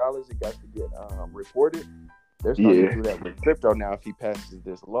 $10,000, it got to get reported. They're starting to do that with crypto now if he passes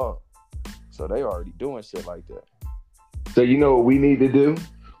this law. So they already doing shit like that. So you know what we need to do?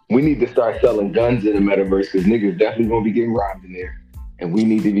 We need to start selling guns in the metaverse, because niggas definitely gonna be getting robbed in there, and we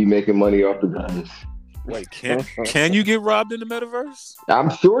need to be making money off the guns. Wait, can you get robbed in the metaverse? I'm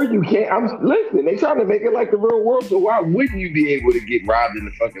sure you can. Listen, they trying to make it like the real world, so why wouldn't you be able to get robbed in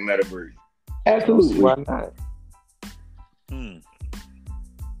the fucking metaverse? Absolutely. Why not?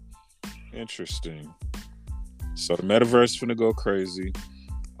 Interesting. So the metaverse finna go crazy.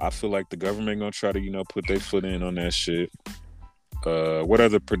 I feel like the government gonna try to, put their foot in on that shit. What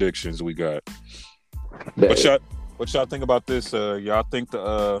other predictions we got? What y'all think about this? Y'all think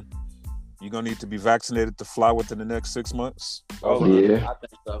you're gonna need to be vaccinated to fly within the next 6 months? Oh yeah, I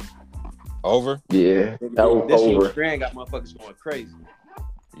think so. Over? Yeah, this strain got motherfuckers going crazy.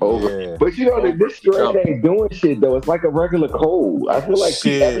 Over. Yeah. But this strain ain't doing shit though. It's like a regular cold. I feel like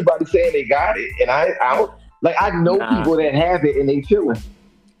everybody saying they got it, and I don't like. I know people that have it and they chilling.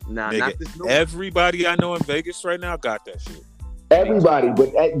 Nah, nigga, not this. Everybody I know in Vegas right now got that shit. Everybody,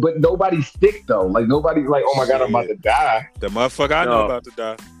 but nobody's sick though. Like nobody's like, oh my god, I'm about to die. The motherfucker I know about to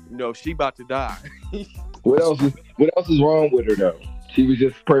die. No, she about to die. What else is wrong with her though? She was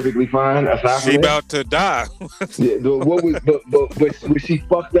just perfectly fine. She about to die. Yeah, but was she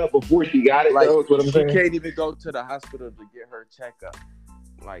fucked up before she got it? Like, though, is what I'm saying? She can't even go to the hospital to get her checkup.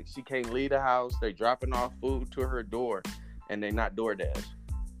 Like she can't leave the house. They dropping off food to her door, and they not DoorDash.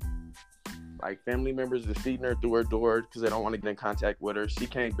 Like family members are feeding her through her door because they don't want to get in contact with her. She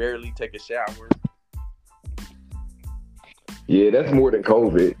can't barely take a shower. Yeah, that's more than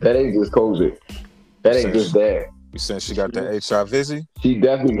COVID. That ain't just COVID. That ain't just that. You saying she got that HIV busy? She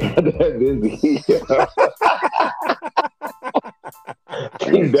definitely got that busy. She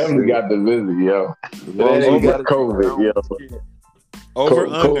definitely got the busy, yo. That ain't got COVID, yo. Over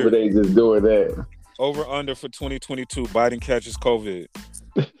under. COVID ain't just doing that. Over under for 2022. Biden catches COVID.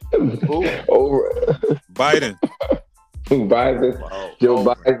 Over. Biden. Biden. Wow. Joe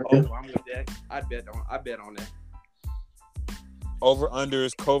Biden. Oh, I'm with that. I bet on that. Over under,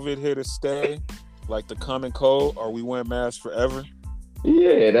 is COVID here to stay? Like the common cold, or we wearing masks forever?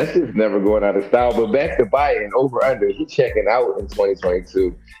 Yeah, that's just never going out of style. But back to Biden, over under, he checking out in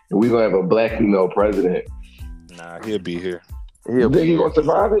 2022, and we're gonna have a black female president. Nah, he'll be here. You think he gonna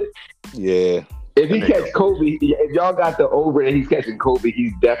survive it? Yeah. If he catch Kobe, if y'all got the over that he's catching Kobe,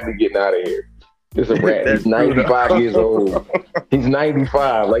 he's definitely getting out of here. It's a rat. He's 95 years old. He's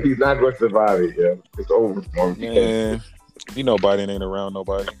 95. Like, he's not going to survive it, yeah. It's over for him. Man, you know Biden ain't around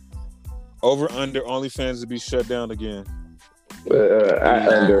nobody. Over, under, OnlyFans to be shut down again.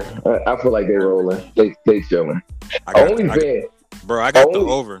 I feel like they rolling. They chilling. I got the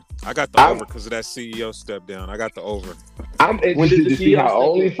Only, over. I got the over because of that CEO step down. I got the over. I'm interested to see how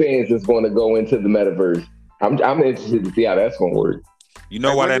OnlyFans is going to go into the metaverse. I'm interested to see how that's going to work. You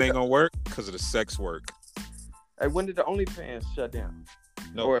know why that ain't going to work? Because of the sex work. Hey, when did the OnlyFans shut down?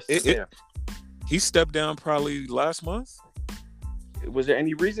 No, he stepped down probably last month. Was there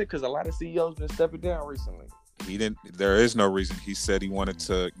any reason? Because a lot of CEOs been stepping down recently. He didn't. There is no reason. He said he wanted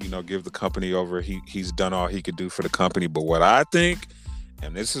to, give the company over. He's done all he could do for the company. But what I think,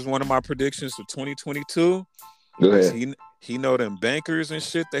 and this is one of my predictions for 2022, is he know them bankers and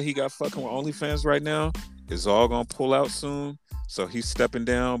shit that he got fucking with OnlyFans right now is all gonna pull out soon. So he's stepping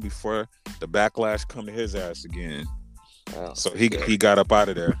down before the backlash come to his ass again. Wow. So he got up out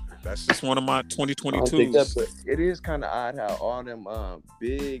of there. That's just one of my 2022s. It is kind of odd how all them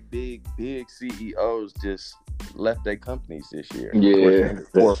big CEOs just left their companies this year. Yeah,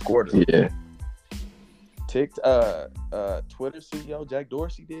 fourth quarter. Yeah. Twitter CEO Jack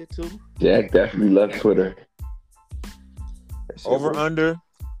Dorsey did too. Jack definitely left Twitter. Over under,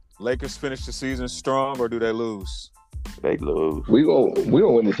 Lakers finish the season strong or do they lose? They lose. We gonna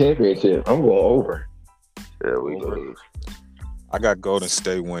win the championship. I'm going over. Yeah, we lose. I got Golden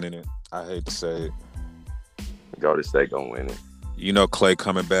State winning it. I hate to say it. Golden State gonna win it. You know Klay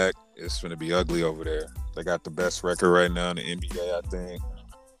coming back. It's gonna be ugly over there. They got the best record right now in the NBA, I think.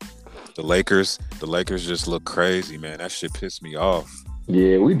 The Lakers just look crazy, man. That shit pissed me off.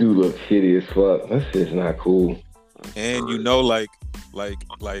 Yeah, we do look shitty as fuck. That shit's not cool. And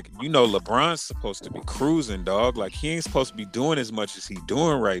LeBron's supposed to be cruising, dog. Like, he ain't supposed to be doing as much as he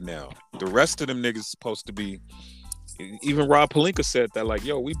doing right now. The rest of them niggas supposed to be. Even Rob Pelinka said that, like,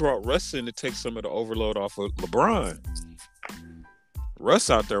 yo, we brought Russ in to take some of the overload off of LeBron. Russ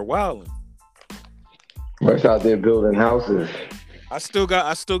out there wilding. Russ out there building houses. I still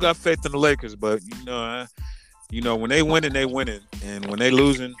got faith in the Lakers, but when they winning, they winning, and when they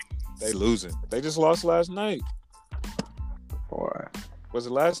losing, they losing. They just lost last night. Boy. Was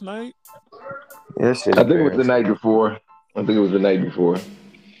it last night? Yes, I think it was the night before.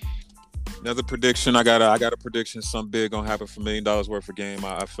 Another prediction. I got a prediction. Something big gonna happen for $1 million worth of game.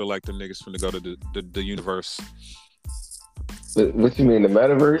 I feel like them niggas finna go to the universe. What you mean, the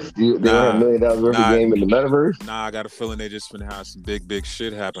metaverse? They have $1 million worth of game in the metaverse? Nah, I got a feeling they just finna have some big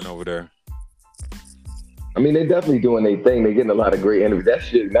shit happen over there. I mean, they definitely doing their thing. They getting a lot of great interviews. That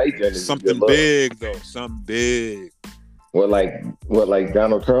shit, night. Something big though. Something big. What like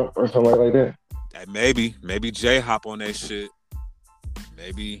Donald Trump or something like that? Maybe Jay hop on that shit.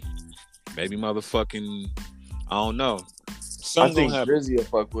 Maybe motherfucking, I don't know. I think Drizzy will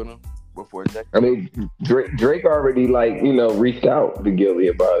fuck with him before Jay. I mean, Drake already reached out to Gilly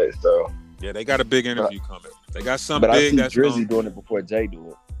about it. So yeah, they got a big interview coming. They got something but big. I see Drizzy doing it before Jay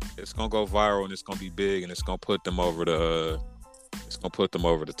do it. It's gonna go viral and it's gonna be big and it's gonna put them over the. It's gonna put them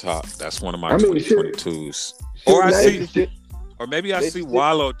over the top. That's one of my 2022s. Or maybe I see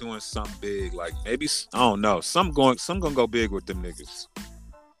Wallow doing something big. Like maybe I don't know. Some gonna go big with them niggas.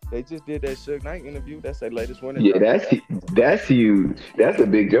 They just did that Suge Knight interview. That's their latest one. Yeah, that's huge. That's a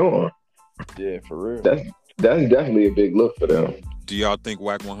big joint. Yeah, for real. That's definitely a big look for them. Do y'all think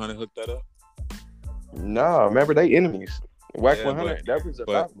Wack 100 hooked that up? Nah, remember they enemies. Wack 100. That was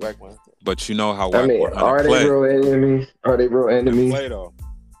about Wack 100. But you know how Wack 100 are they real enemies? Are they real enemies? Play though.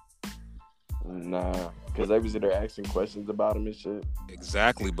 Nah, because they was in there asking questions about him and shit.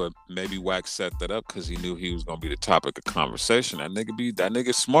 Exactly, but maybe Wack set that up because he knew he was gonna be the topic of conversation. That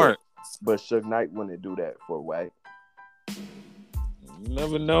nigga smart. But Suge Knight wouldn't do that for Wack. You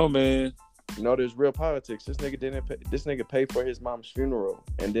never know, man. You know, there's real politics. This nigga paid for his mom's funeral,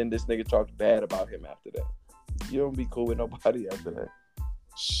 and then this nigga talked bad about him after that. You don't be cool with nobody after that.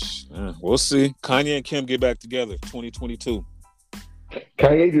 We'll see. Kanye and Kim get back together 2022.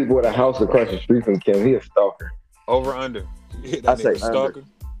 Kanye just bought a house across the street from Kim. He a stalker. Over under. I say stalker.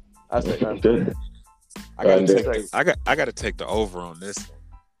 Under. I gotta take the over on this one.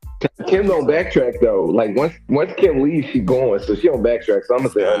 Kim don't backtrack though. Like once Kim leaves, she going, so she don't backtrack. So I'm gonna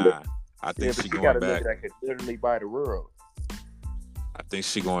say under. I think she going got a back. Nigga that could literally buy the world. I think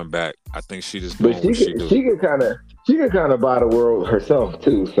she going back. I think she just But doing what she do. She could kind of buy the world herself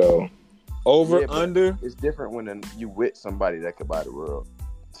too. So Over under. It's different when you with somebody that could buy the world.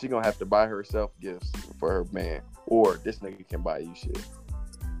 She gonna have to buy herself gifts for her man, or this nigga can buy you shit.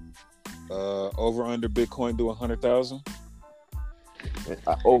 Over under Bitcoin do 100,000.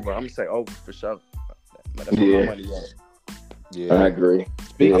 Over. I'm gonna say over for sure. That's where my money at. Yeah, I agree.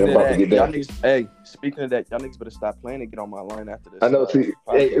 Speaking I'm of about that, to get y'all that. niggas, speaking of that, y'all niggas better stop playing and get on my line after this. I know. See,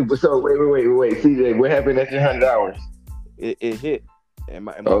 so wait, CJ, what happened at your $100? It hit, and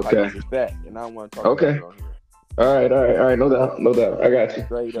my Okay. pockets is back, and I don't want to talk Okay. about it on here. All right. No doubt. I got you.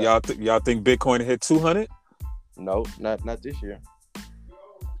 Straight up. y'all think Bitcoin hit 200? No, not this year.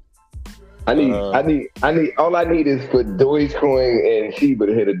 I need. All I need is for Dogecoin and Shiba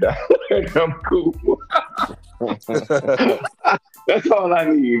to hit $1. I'm cool. That's all I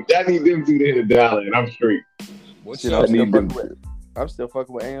need. I need them two to hit $1, and I'm straight. Shit, I'm still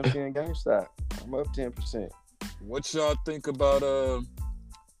fucking with AMC and GameStop. I'm up 10%. What y'all think about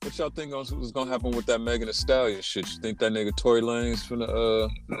what y'all think was gonna happen with that Megan Thee Stallion shit? You think that nigga Tory Lanez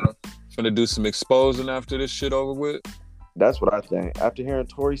finna do some exposing after this shit over with? That's what I think. After hearing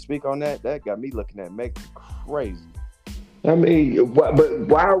Tory speak on that got me looking at Megan crazy. I mean, but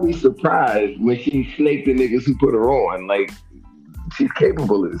why are we surprised when she snaked the niggas who put her on? Like, she's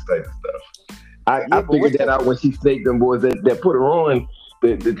capable of this type of stuff. I figured that out when she snaked them boys that put her on.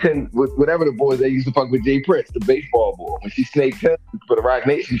 The 10, whatever the boys that used to fuck with Jay Prince, the baseball boy. When she snaked him for the Rock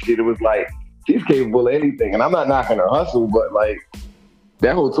Nation shit, it was like, she's capable of anything. And I'm not knocking her hustle, but like,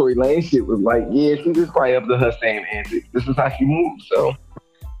 that whole Tory Lanez shit was like, yeah, she just probably up to her same antics. This is how she moves, so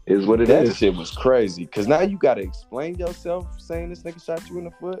is what it is. That shit was crazy. Cause now you gotta explain yourself saying this nigga shot you in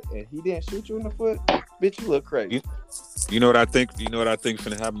the foot and he didn't shoot you in the foot. Bitch, you look crazy. You know what I think? You know what I think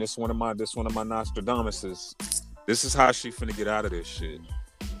finna happen? This one of my Nostradamuses. This is how she finna get out of this shit.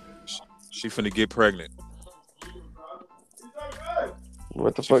 She finna get pregnant.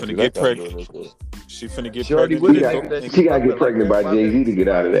 What the fuck? She finna get pregnant. She finna get She already pregnant. would. She gotta get pregnant by Jay-Z to get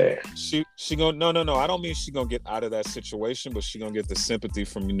out of that. She gonna no. I don't mean she gonna get out of that situation, but she gonna get the sympathy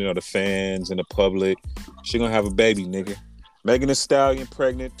from the fans and the public. She gonna have a baby, nigga. Megan Thee Stallion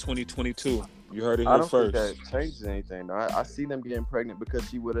pregnant 2022. You heard it here first. I don't think that changes anything. No, I see them getting pregnant because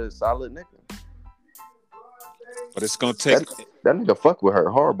she with a solid nigga. But it's gonna take that nigga fuck with her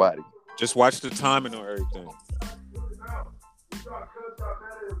hard body. Just watch the timing on everything.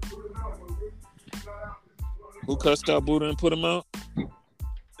 Who cussed out Buddha and put him out?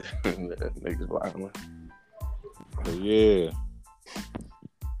 Niggas lying. But yeah.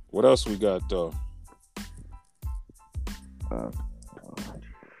 What else we got though?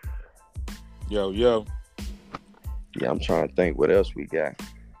 Yo. Yeah, I'm trying to think what else we got.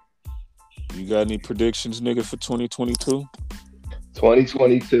 You got any predictions, nigga, for 2022?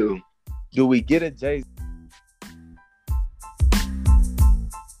 2022. Do we get a Jay?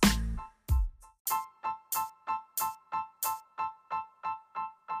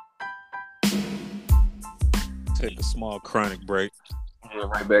 Take a small chronic break. Yeah,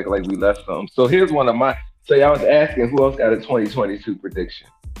 right back like we left some. So here's one of my. So y'all was asking who else got a 2022 prediction.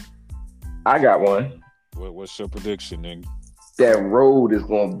 I got one. What's your prediction, nigga? That road is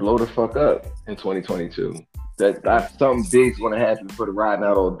gonna blow the fuck up in 2022. That something big's gonna happen for the Riding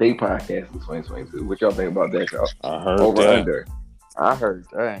Out All Day podcast in 2022. What y'all think about that, y'all? I heard over that. Under. I heard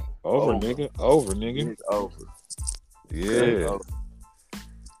that. Over, nigga. Over, nigga. It's over. Yeah. Over.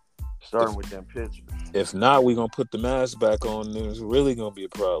 Starting with them pictures. If not, we gonna put the mask back on, and it's really gonna be a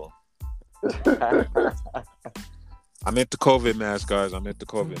problem. I meant the COVID mask, guys. I meant the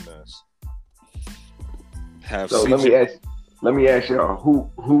COVID mask. So let me ask y'all,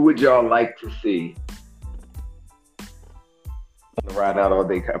 who would y'all like to see on the Ride Out All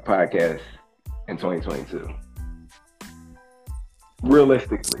Day podcast in 2022?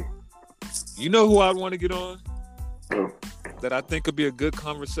 Realistically. You know who I'd want to get on? Who? That I think could be a good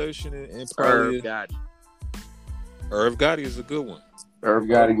conversation and probably Irv Gotti. Irv Gotti is a good one. Irv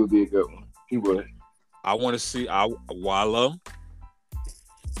Gotti would be a good one. He would. I want to see Wallow.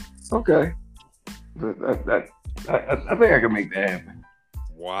 Okay. I think I can make that happen.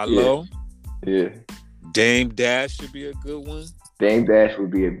 Wallow. Yeah. Dame Dash should be a good one. Dame Dash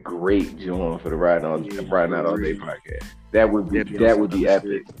would be a great joint for the Riding Out All Day podcast. That would be epic. That would be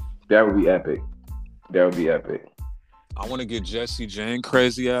epic. That would be epic. I want to get Jesse Jane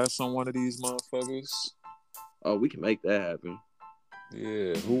crazy ass on one of these motherfuckers. Oh, we can make that happen.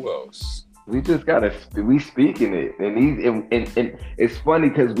 Yeah, who else? We just we speaking it, and it's funny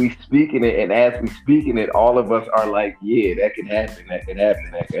because we speaking it, and as we speaking it, all of us are like, yeah, that could happen, that could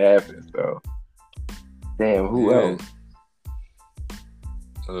happen, that could happen. So, damn, who else?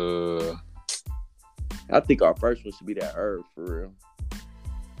 I think our first one should be that Herb for real.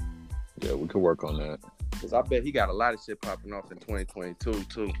 Yeah, we could work on that. Cause I bet he got a lot of shit popping off in 2022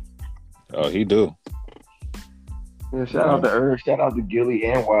 too. Oh, he do. Yeah, shout out to Herb, shout out to Gilly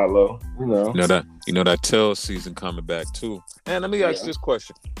and Wallow. You know that Tell season coming back too. And let me ask this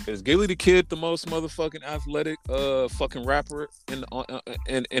question: is Gilly the Kid the most motherfucking athletic fucking rapper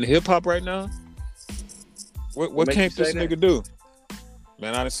in hip hop right now? What can't this nigga do?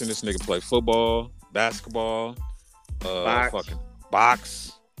 Man, I done seen this nigga play football, basketball, fucking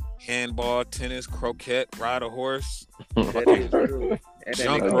box, handball, tennis, croquet, ride a horse. That is true. And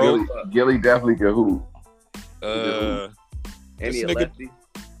jump rope. Gilly definitely could hoop. And he a lefty.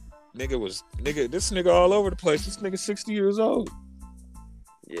 This nigga all over the place. This nigga 60 years old.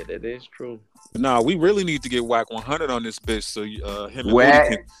 Yeah, that is true. Nah, we really need to get Wack 100 on this bitch so him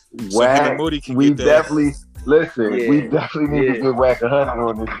and Moody can we get definitely listen. Yeah. We definitely need to get Wack 100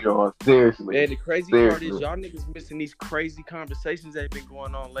 on this show. Seriously. Man, the crazy part is y'all niggas missing these crazy conversations that have been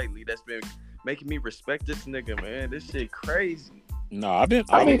going on lately. That's been making me respect this nigga, man. This shit crazy. No, I've been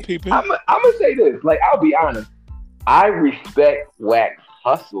peeping. I'm gonna say this. Like, I'll be honest. I respect Wack's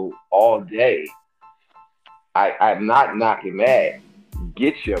hustle all day. I'm not knocking that.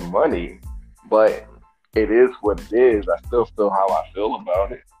 Get your money, but it is what it is. I still feel how I feel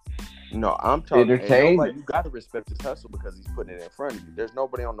about it. No, I'm talking. You got to respect his hustle because he's putting it in front of you. There's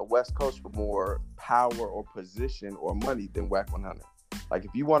nobody on the West Coast with more power or position or money than Wack 100. Like,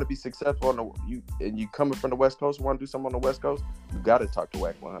 if you want to be successful you coming from the West Coast, want to do something on the West Coast, you got to talk to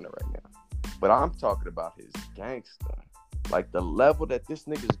Wack 100 right now. But I'm talking about his gangster. Like, the level that this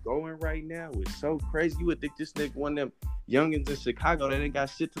nigga's going right now is so crazy. You would think this nigga one of them youngins in Chicago that ain't got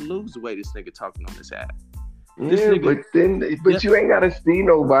shit to lose the way this nigga talking on this app. But you ain't gotta see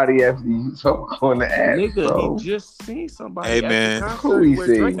nobody after you talk on the app. Nigga, bro. He just seen somebody. Hey man, who he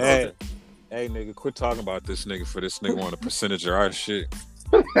seen? Hey nigga, quit talking about this nigga for this nigga want a percentage of our shit.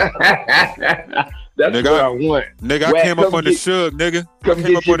 That's nigga, what I want. Nigga, I came up on the Suge, nigga. Come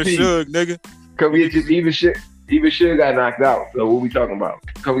get your piece. Nigga. Come get your even Suge got knocked out. So what we talking about?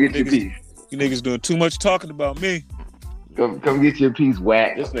 Come get your piece. You niggas doing too much talking about me. Come get your piece,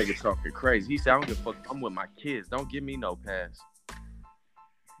 Wack. This nigga talking crazy. He said, I don't give a fuck. I'm with my kids. Don't give me no pass.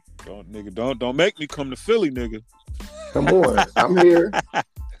 Don't make me come to Philly, nigga. Come on. I'm here.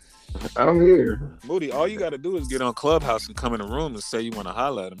 Moody, all you gotta do is get on Clubhouse and come in the room and say you want to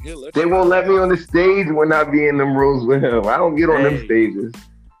holler at him. They won't let me on the stage when I be in them rooms with him. I don't get on them stages.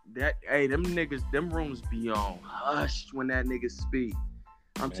 Them niggas, them rooms be on hush when that nigga speak.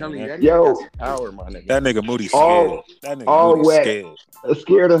 I'm telling you, that nigga got power, my nigga. That nigga Moody scared.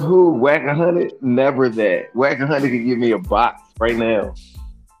 Scared of who? Wack 100? Never that. Wack 100 can give me a box right now.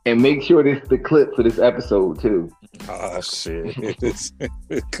 And make sure this is the clip for this episode, too. Oh, shit.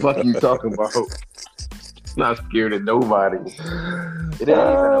 Fuck you talking about? Not scared of nobody. It ain't even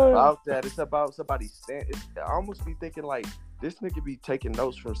about that. It's about somebody I almost be thinking like this nigga be taking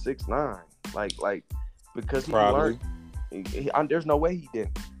notes from 6ix9ine, like because he learned. There's no way he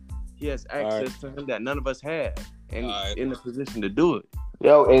didn't. He has access to him that none of us had, and in the position to do it.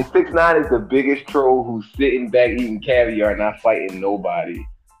 Yo, and 6ix9ine is the biggest troll who's sitting back eating caviar, not fighting nobody,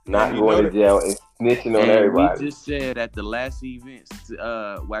 not going to jail, and snitching on everybody. We just said at the last event,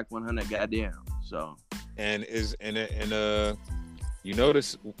 Wack 100 got down. So. And you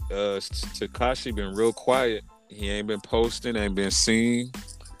notice Tekashi been real quiet. He ain't been posting, ain't been seen.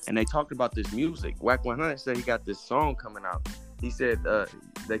 And they talked about this music. Wack 100 said he got this song coming out. He said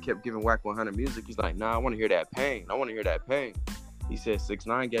they kept giving Wack 100 music. He's like, nah, I want to hear that pain. He said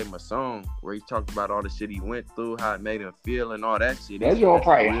 6ix9ine gave him a song where he talked about all the shit he went through, how it made him feel, and all that shit. That's all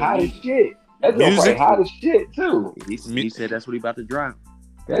probably hot as shit. That's all probably hot as shit too. He said that's what he about to drop.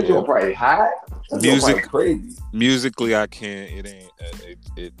 That's all probably hot. That's crazy. Musically, I can't. It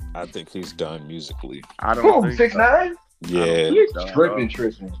ain't. I think he's done musically. I don't. 6ix9ine? Yeah, he's tripping.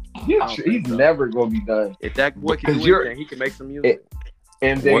 He's never gonna be done. If that boy can do anything, he can make some music.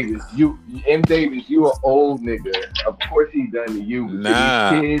 M. Davis, you an old nigga. Of course he done to you.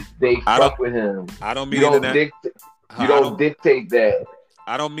 Nah, these kids, they fuck with him. I don't mean it. You don't dictate that.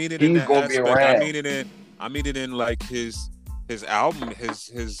 I don't mean it in that aspect. I mean it in like his album,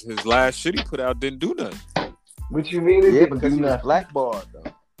 his last shit he put out didn't do nothing. What you mean? Because he was blackballed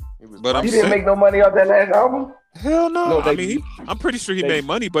though. He didn't make no money off that last album. Hell no. I'm pretty sure he made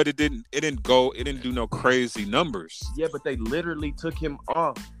money, but it didn't do no crazy numbers. Yeah, but they literally took him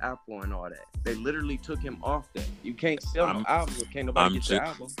off Apple and all that. They literally took him off that. You can't sell no albums. Can't nobody get the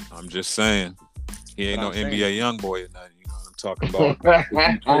album. I'm just saying. He ain't But no I'm NBA saying, young boy or nothing. You know what I'm talking about?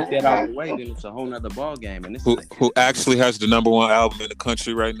 if you take that out of the way, then it's a whole nother ball game. And this Who is, who actually has the #1 album in the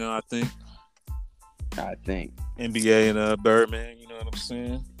country right now? I think I think. NBA and Birdman. You know what I'm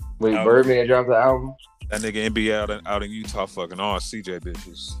saying? Wait, Album. Birdman dropped the album? That nigga NBA out in Utah fucking all CJ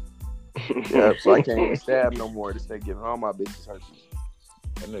bitches. Yeah, so I can't even stab no more. This they giving all my bitches herpes.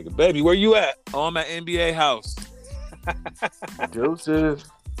 That nigga, baby, where you at? Oh, I'm at NBA house. Joseph.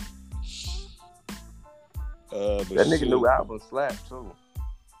 But That nigga shit. new album slap too.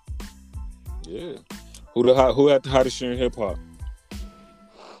 Yeah. Who had the hottest year in hip hop?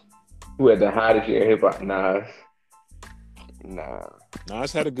 Who had the hottest year in hip hop? Nas. Nah,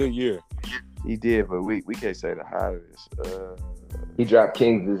 Nas had a good year. he did, but we can't say the hottest. He dropped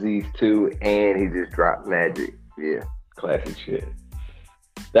King's Disease 2 and he just dropped Magic. Yeah, classic shit.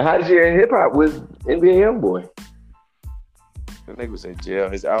 The hottest year in hip hop was NBA Youngboy. That nigga was in jail.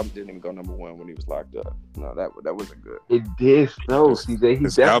 His album didn't even go #1 when he was locked up. No, that wasn't good. It did so. CJ, he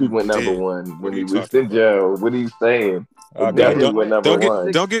His definitely album went did. *1 when are he you was talking in jail. What are you saying? Okay, Definitely went don't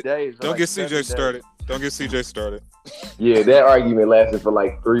 #1. get Don't CJ started. Don't get CJ started. Yeah, that argument lasted for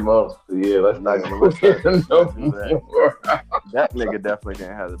like 3 months. So yeah, let's not Yeah, go let's not there no do that. more. That nigga definitely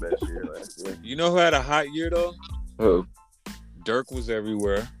didn't have the best year last year. You know who had a hot year though? Oh, Dirk was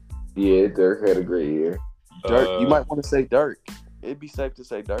everywhere. yeah, Dirk had a great year. Dirk, you might want to say Dirk. It'd be safe to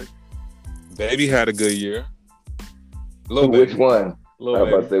say Dirk. Baby had a good year. Lil Which Baby. one? I was Lil about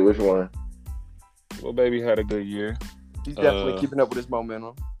to Baby. say which one. Lil Baby had a good year. He's definitely keeping up with his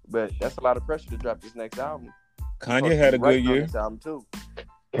momentum, but that's a lot of pressure to drop this next album. Kanye had a good year. This album too.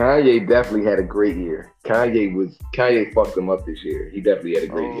 Kanye definitely had a great year. Kanye fucked him up this year. He definitely had a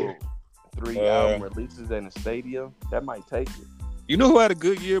great year. 3 album releases in a stadium. That might take it. You know who had a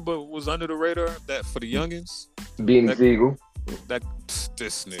good year but was under the radar? That for the youngins? Beanie Siegel. That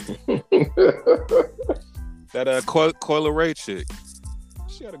this nigga. That Coyle Ray chick.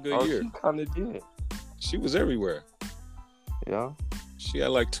 She had a good year. She kind of did. She was everywhere. Yeah. She had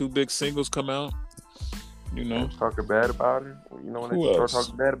like 2 big singles come out. You know. Talking bad about her. You know when Who they start else?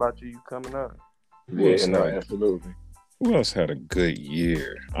 talking bad about you, you coming up. Yeah, else no, had- absolutely. Who else had a good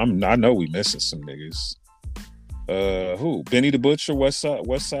year? I know we missing some niggas. Who? Benny the Butcher, West Side.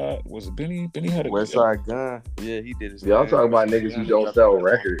 Was it Benny? Benny had a West Side Gun. Yeah, he did his Y'all thing. talking about niggas who don't sell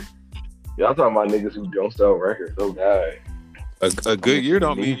records. Y'all talking about niggas who don't sell records. Oh God. A good year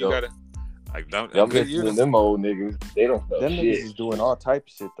don't mean you gotta like don't Y'all a good year. listening to them old niggas. They don't sell Them niggas shit. is doing all type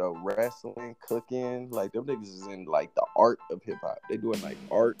of shit though. Wrestling, cooking. Like them niggas is in like the art of hip hop. They doing like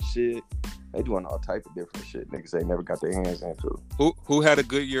art shit. They doing all type of different shit. Niggas they never got their hands into. Who had a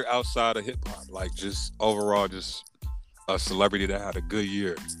good year outside of hip hop? Like just overall, just a celebrity that had a good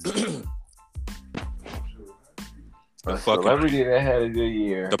year. A celebrity that had a good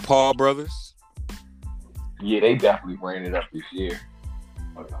year. The Paul brothers. Yeah, they definitely ran it up this year.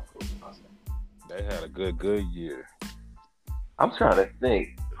 They had a good year. I'm trying to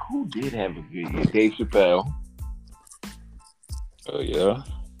think. Who did have a good year? Dave Chappelle. Oh yeah.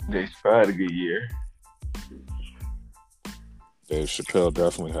 Dave Chappelle had a good year. Dave Chappelle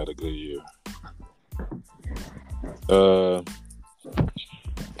definitely had a good year.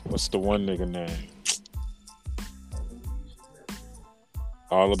 What's the one nigga name?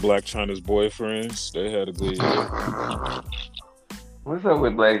 All of Black China's boyfriends, they had a good year. What's up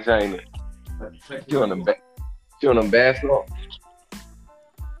with Black China? She on them basketball?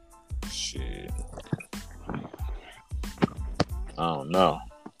 Shit. I don't know.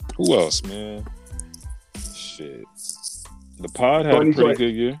 Who else, man? Shit. The pod had a pretty 2020.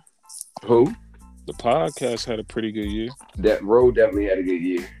 good year. Who? The podcast had a pretty good year. That Road definitely had a good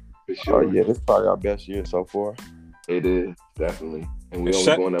year. For Oh sure. yeah, this is probably our best year so far. It is, definitely. And we And only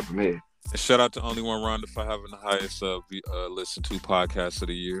shut- going up from here. And shout out to Only One Rhonda for having the highest listened to podcast of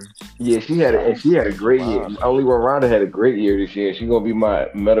the year. Yeah, she had a great year. Only one Rhonda had a great year this year. She's gonna be my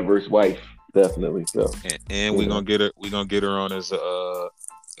metaverse wife, definitely. So And we gonna get her. We gonna get her on as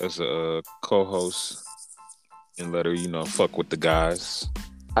a co-host and let her, fuck with the guys.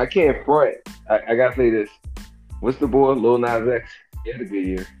 I can't front. I gotta say this. What's the boy, Lil Nas X? He had a good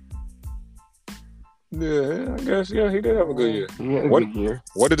year. Yeah, I guess. Yeah, he did have a good year. He had a What? good year.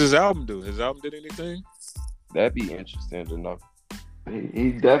 What did his album do? His album did anything? That'd be interesting to know.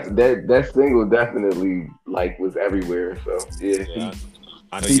 That single definitely was everywhere. So yeah, Yeah,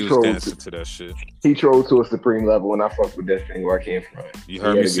 I know he you was trolled. dancing to that shit. he trolled to a supreme level, and I fuck with that single. I can't front. You He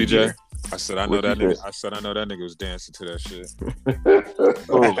heard me, had a good CJ? year. I said I know What that you nigga. said? I said I know that nigga was dancing to that shit.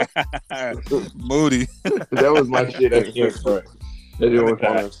 Oh, Moody. that was my shit. I can't front. That shit was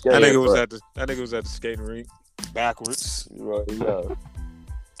hot. That nigga was at the skating rink backwards. Right, yeah.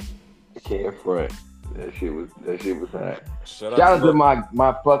 Can't front. That shit was hot. Shout Shout out to Flo-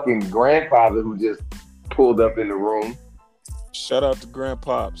 my fucking grandfather who just pulled up in the room. Shout out to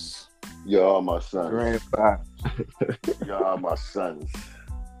Grandpops. Y'all my sons. Grandpa. Y'all my sons.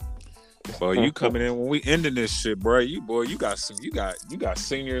 Boy, you coming in when we ending this shit, bro. You got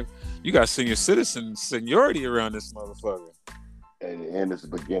senior citizen seniority around this motherfucker. And the end is the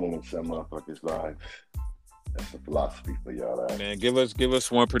beginning of some motherfuckers' lives. That's a philosophy for y'all. Right? Man, give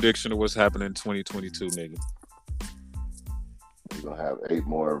us one prediction of what's happening in 2022, nigga. We're gonna have 8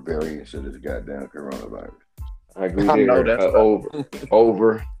 more variants of this goddamn coronavirus. I agree I know there. that's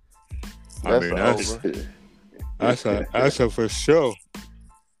Over. I mean, that's a for sure.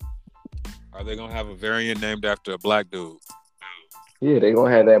 Are they gonna have a variant named after a black dude? Yeah, they gonna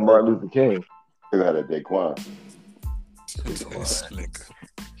have that Martin Luther King. They got a Daquan. This nigga.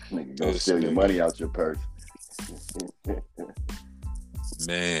 Nigga gonna steal your money out your purse.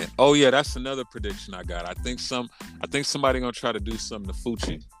 Man. Oh yeah, that's another prediction I got. I think somebody gonna try to do something to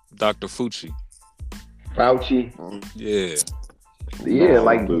Fauci. Dr. Fauci. Fauci. Yeah. Yeah,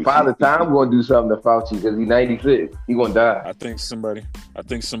 like Father Time gonna do something to Fauci because he's 96. He gonna die. I think somebody,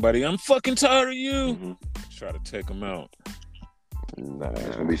 I'm fucking tired of you. Mm-hmm. Try to take him out. Nah.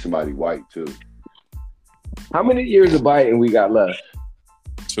 It's gonna be somebody white too. How many years of Biden we got left?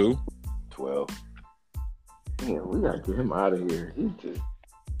 2. 12. Damn, we gotta get him out of here. He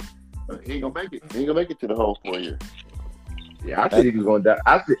ain't gonna make it. He ain't gonna make it to the whole 4 years. Yeah, I said he was gonna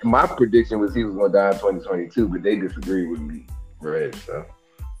die. My prediction was he was gonna die in 2022, but they disagreed with me. Right,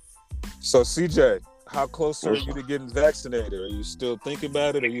 So CJ, how close are you to getting vaccinated? Are you still thinking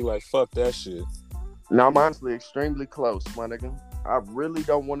about it, or are you like fuck that shit? No, I'm honestly extremely close, my nigga. I really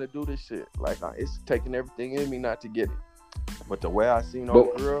don't want to do this shit. Like, it's taking everything in me not to get it. But the way I seen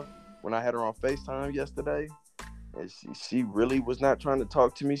old girl when I had her on FaceTime yesterday, and she really was not trying to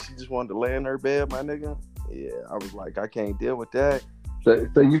talk to me. She just wanted to lay in her bed, my nigga. Yeah, I was like, I can't deal with that.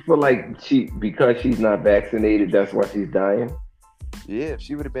 So you feel like because she's not vaccinated, that's why she's dying? Yeah, if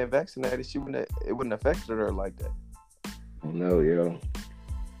she would have been vaccinated, it wouldn't have affected her like that. No, yo.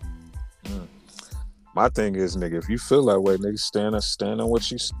 My thing is, nigga, if you feel that way, nigga, stand on what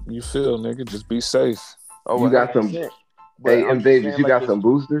you feel, nigga. Just be safe. Oh, You got some. 100%. Hey, I'm and baby, saying, you like, got some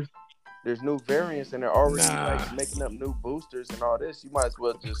boosters? There's new variants and they're already like making up new boosters and all this. You might as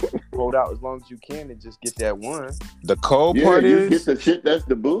well just hold out as long as you can and just get that one. The cold Yeah, part you is get the shit that's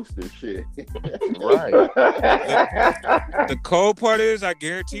the booster shit. Right. the cold part is I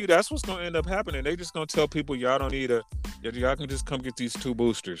guarantee you that's what's gonna end up happening. They just gonna tell people y'all don't need y'all can just come get these 2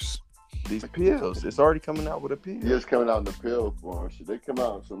 boosters. These pills. It's already coming out with a pill. Yeah, it's coming out in the pill form. Shit, they come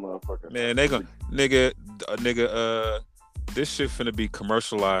out in some motherfucker. Man, they gonna nigga this shit finna be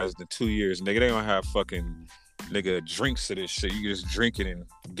commercialized in 2 years. Nigga, they gonna have fucking drinks of this shit. You can just drink it and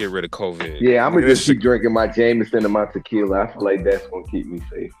get rid of COVID. Yeah, I'm gonna just keep drinking my Jameson and my tequila. I feel like that's gonna keep me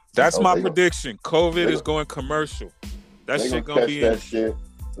safe. That's my prediction. COVID is going commercial. That shit gonna be that shit.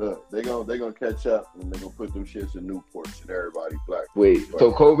 Look, they gonna catch up and they gonna put them shits in Newports and everybody black. Wait,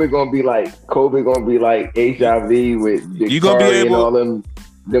 so COVID gonna be like HIV with you gonna be able, and all them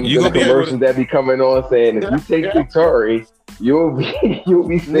commercials that be coming on saying if you take Victoria, you'll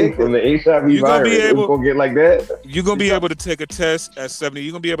be safe from the HIV virus. It's gonna get like that. You're gonna be able to take a test at 70.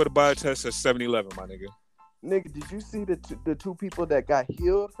 You're gonna be able to buy a test at 7-Eleven, my nigga. Nigga, did you see the 2 people that got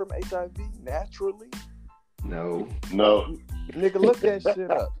healed from HIV naturally? No. Nigga, look that shit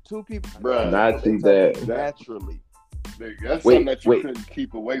up. 2 people. Bruh, not see that naturally. That's something that you couldn't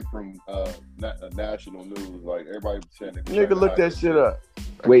keep away from national news. Like everybody saying it. Nigga, look that shit up.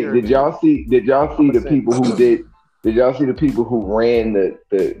 Wait, did y'all see the people who did? Did y'all see the people who ran the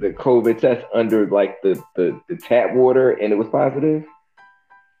COVID test under like the tap water and it was positive?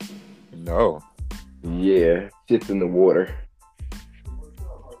 No. Yeah, shit's in the water.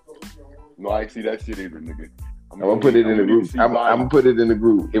 No, I ain't see that shit either, nigga. I'm gonna put it in the group. I'm gonna put it in the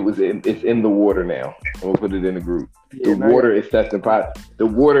group. It's in the water now. I'm gonna put it in the group. The water is testing positive. The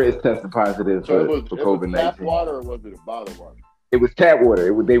water is testing positive for COVID-19. Tap water or was it a bottled water? It was tap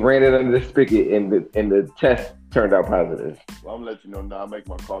water. They ran it under the spigot and the test turned out positive. Well, I'm gonna let you know now. I make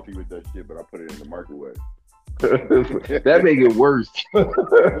my coffee with that shit, but I put it in the microwave. That make it worse.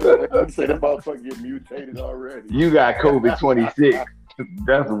 Say that motherfucker get mutated already. You got COVID 26.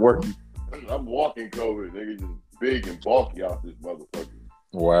 That's worse. I'm walking COVID, nigga, just big and bulky out this motherfucker.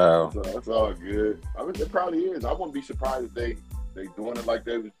 Wow. So that's all good. I mean, it probably is. I wouldn't be surprised if they doing it like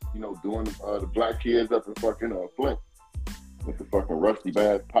they was, doing the black kids up in fucking Flint with the fucking rusty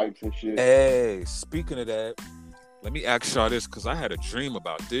ass pipes and shit. Hey, speaking of that, let me ask y'all this because I had a dream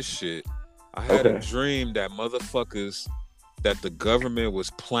about this shit. I had a dream that motherfuckers that the government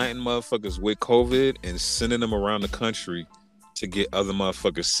was planting motherfuckers with COVID and sending them around the country to get other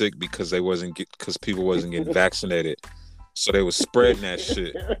motherfuckers sick because people wasn't getting vaccinated. So they was spreading that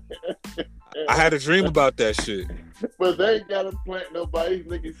shit. I had a dream about that shit. But they ain't got to plant nobody.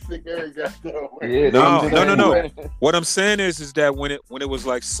 Niggas sick every goddamn Yeah, No. What I'm saying is that when it was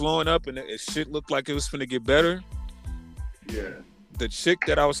like slowing up and it shit looked like it was finna get better. Yeah. The chick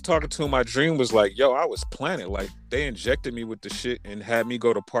that I was talking to in my dream was like, yo, I was planted. Like, they injected me with the shit and had me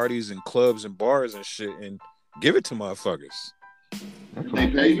go to parties and clubs and bars and shit and give it to motherfuckers. They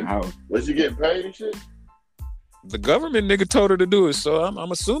paid you? Was you getting paid and shit? The government nigga told her to do it, so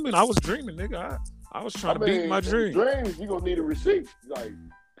I'm assuming I was dreaming, nigga. I was trying to beat my dream. Dreams, you gonna need a receipt. Like,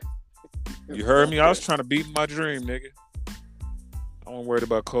 you heard me? I was trying to beat my dream, nigga. I wasn't worried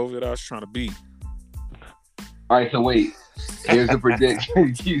about COVID. I was trying to beat. All right, so wait. Here's the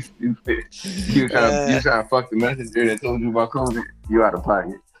prediction. You stupid. You trying to fuck the messenger that told you about COVID? You out of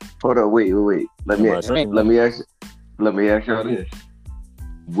pocket. Hold on, wait. Let me ask y'all this.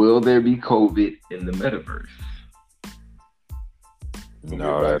 Will there be COVID in the metaverse?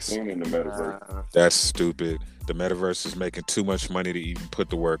 No, that's in the metaverse. That's stupid. The metaverse is making too much money to even put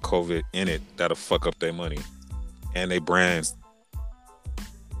the word COVID in it. That'll fuck up their money and their brand.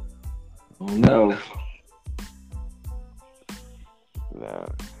 Oh, no. Nah.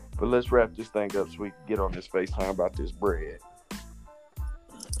 But let's wrap this thing up so we can get on this FaceTime about this bread.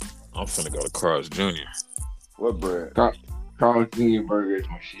 I'm finna go to Carl's Jr. What bread? Carl's Jr. burger is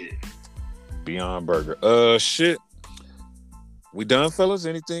my shit. Beyond Burger. Shit. We done, fellas?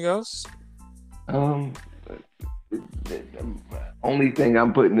 Anything else? The only thing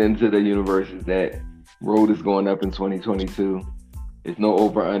I'm putting into the universe is that road is going up in 2022. There's no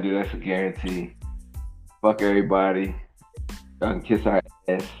over under. That's a guarantee. Fuck everybody. Y'all can kiss our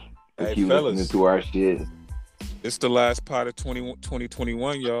ass. Hey, keep fellas, listening to our shit. It's the last part of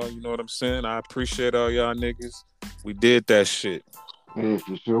 2021, y'all. You know what I'm saying? I appreciate all y'all niggas. We did that shit. Yeah,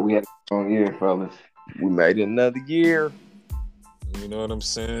 for sure. We had a strong year, fellas. We made it another year. You know what I'm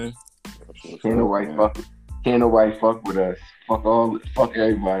saying? Can't nobody fuck with us. Fuck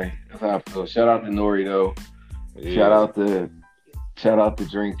everybody. That's how I feel. Shout out to Nori though. Yeah. Shout out to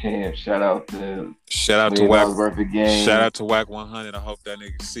Drink Camp. Shout out to Wack. Worth of game. Shout out to Wack 100. I hope that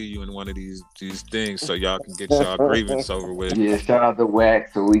nigga see you in one of these things so y'all can get y'all grievance over with. Yeah, shout out to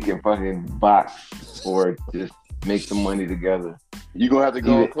Wack so we can fucking box or just make some money together. You gonna have to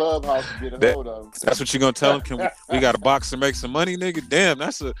go to Clubhouse to get a hold of him. That's what you gonna tell him? Can we got a box and make some money, nigga? Damn,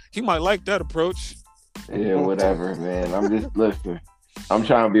 he might like that approach. Yeah, whatever, man. I'm just listening. I'm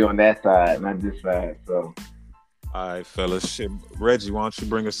trying to be on that side, not this side. So, all right, fellas. Shit, Reggie, why don't you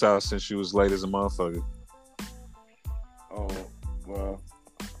bring us out since you was late as a motherfucker? Oh well,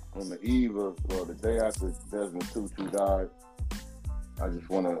 on the eve of the day after Desmond Tutu died, I just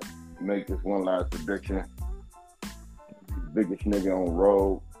want to make this one last prediction. Biggest nigga on the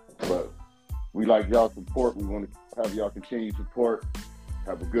road, but we like y'all support. We want to have y'all continue support.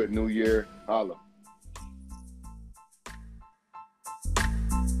 Have a good new year. Holla.